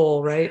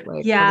soul, right?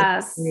 Like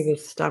yes. The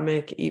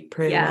stomach, eat,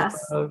 pray, love.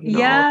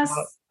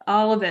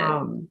 All of it.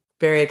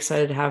 Very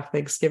excited to have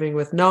Thanksgiving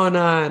with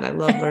Nona, and I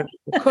love learning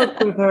to cook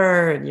with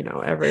her and,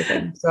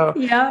 everything. So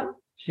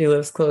she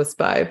lives close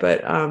by,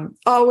 but,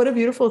 what a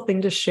beautiful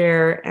thing to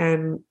share.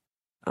 And,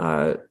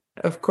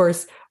 of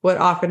course, what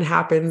often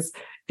happens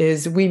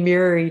is we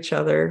mirror each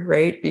other,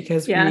 right?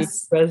 Because we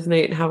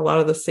resonate and have a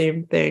lot of the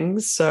same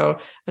things. So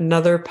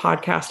another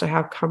podcast I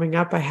have coming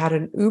up, I had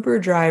an Uber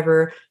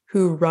driver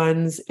who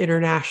runs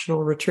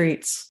international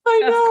retreats. I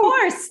know.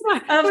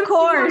 Of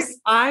course.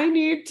 I'm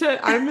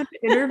an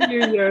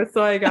interviewer,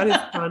 so I got his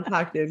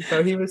contact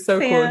info. He was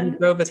so cool. He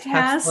drove a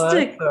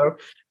Tesla, so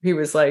he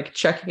was like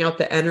checking out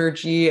the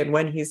energy and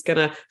when he's going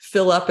to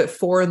fill up at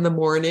 4 a.m.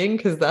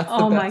 because that's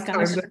the best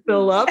time to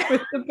fill up with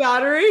the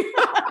battery.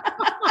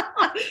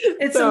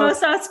 It's the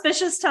most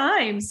auspicious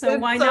time. So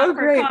why not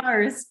for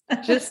cars?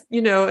 Just,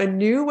 a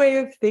new way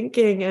of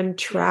thinking and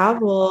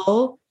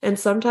travel and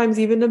sometimes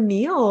even a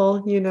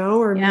meal,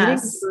 or meeting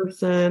a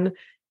person,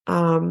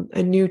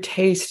 a new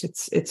taste.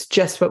 It's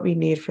just what we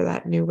need for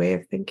that new way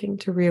of thinking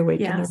to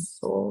reawaken our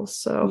souls.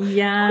 So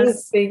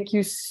thank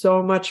you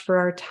so much for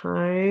our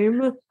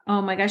time.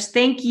 Oh my gosh.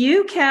 Thank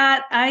you,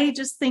 Kat. I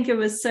just think it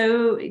was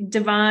so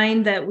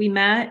divine that we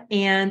met.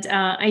 And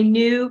I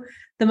knew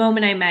the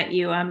moment I met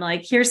you, I'm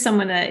like, here's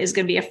someone that is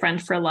going to be a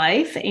friend for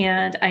life.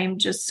 And I'm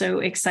just so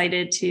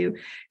excited to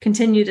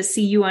continue to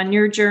see you on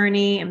your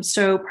journey. I'm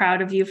so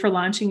proud of you for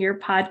launching your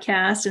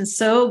podcast and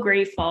so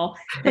grateful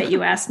that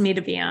you asked me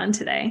to be on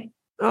today.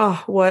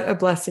 Oh, what a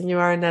blessing you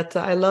are,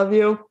 Netta. I love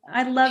you.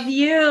 I love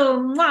you.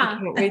 Mwah. I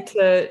can't wait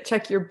to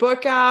check your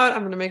book out. I'm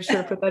going to make sure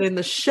to put that in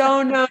the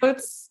show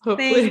notes.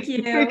 Hopefully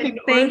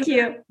Thank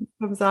you.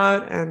 Comes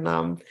out.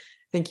 And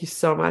thank you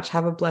so much.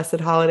 Have a blessed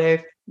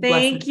holiday.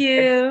 Thank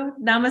you.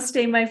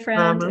 Namaste, my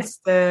friend.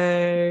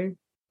 Namaste.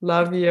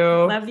 Love you.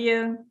 Love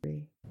you.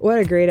 What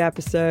a great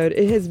episode.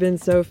 It has been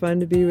so fun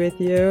to be with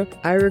you.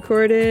 I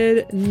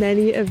recorded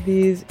many of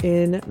these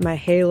in my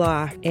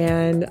hayloft,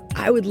 and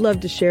I would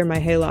love to share my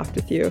hayloft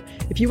with you.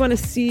 If you want to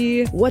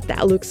see what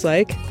that looks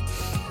like,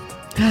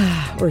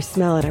 or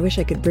smell it, I wish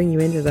I could bring you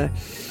into the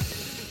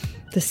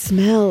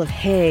smell of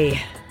hay.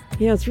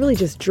 It's really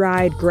just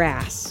dried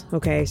grass.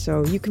 Okay,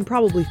 so you can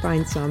probably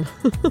find some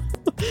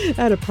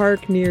at a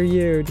park near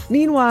you.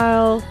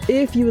 Meanwhile,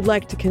 if you would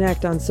like to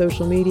connect on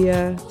social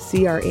media,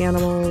 see our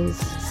animals,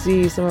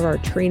 see some of our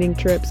training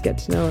trips, get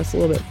to know us a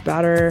little bit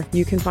better,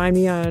 you can find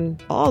me on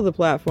all the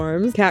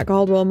platforms. Kat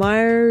Caldwell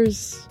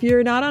Myers. If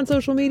you're not on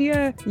social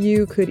media,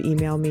 you could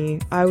email me.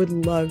 I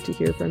would love to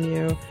hear from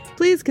you.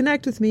 Please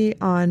connect with me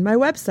on my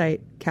website,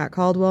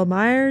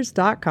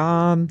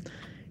 katcaldwellmyers.com.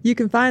 You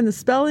can find the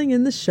spelling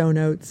in the show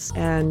notes.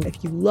 And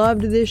if you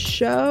loved this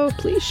show,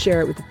 please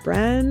share it with a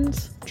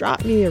friend.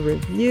 Drop me a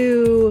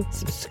review,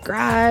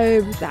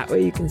 subscribe. That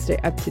way you can stay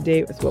up to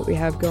date with what we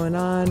have going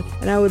on.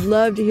 And I would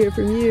love to hear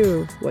from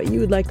you, what you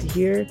would like to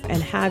hear,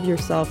 and have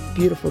yourself a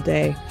beautiful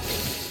day.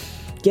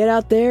 Get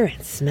out there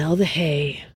and smell the hay.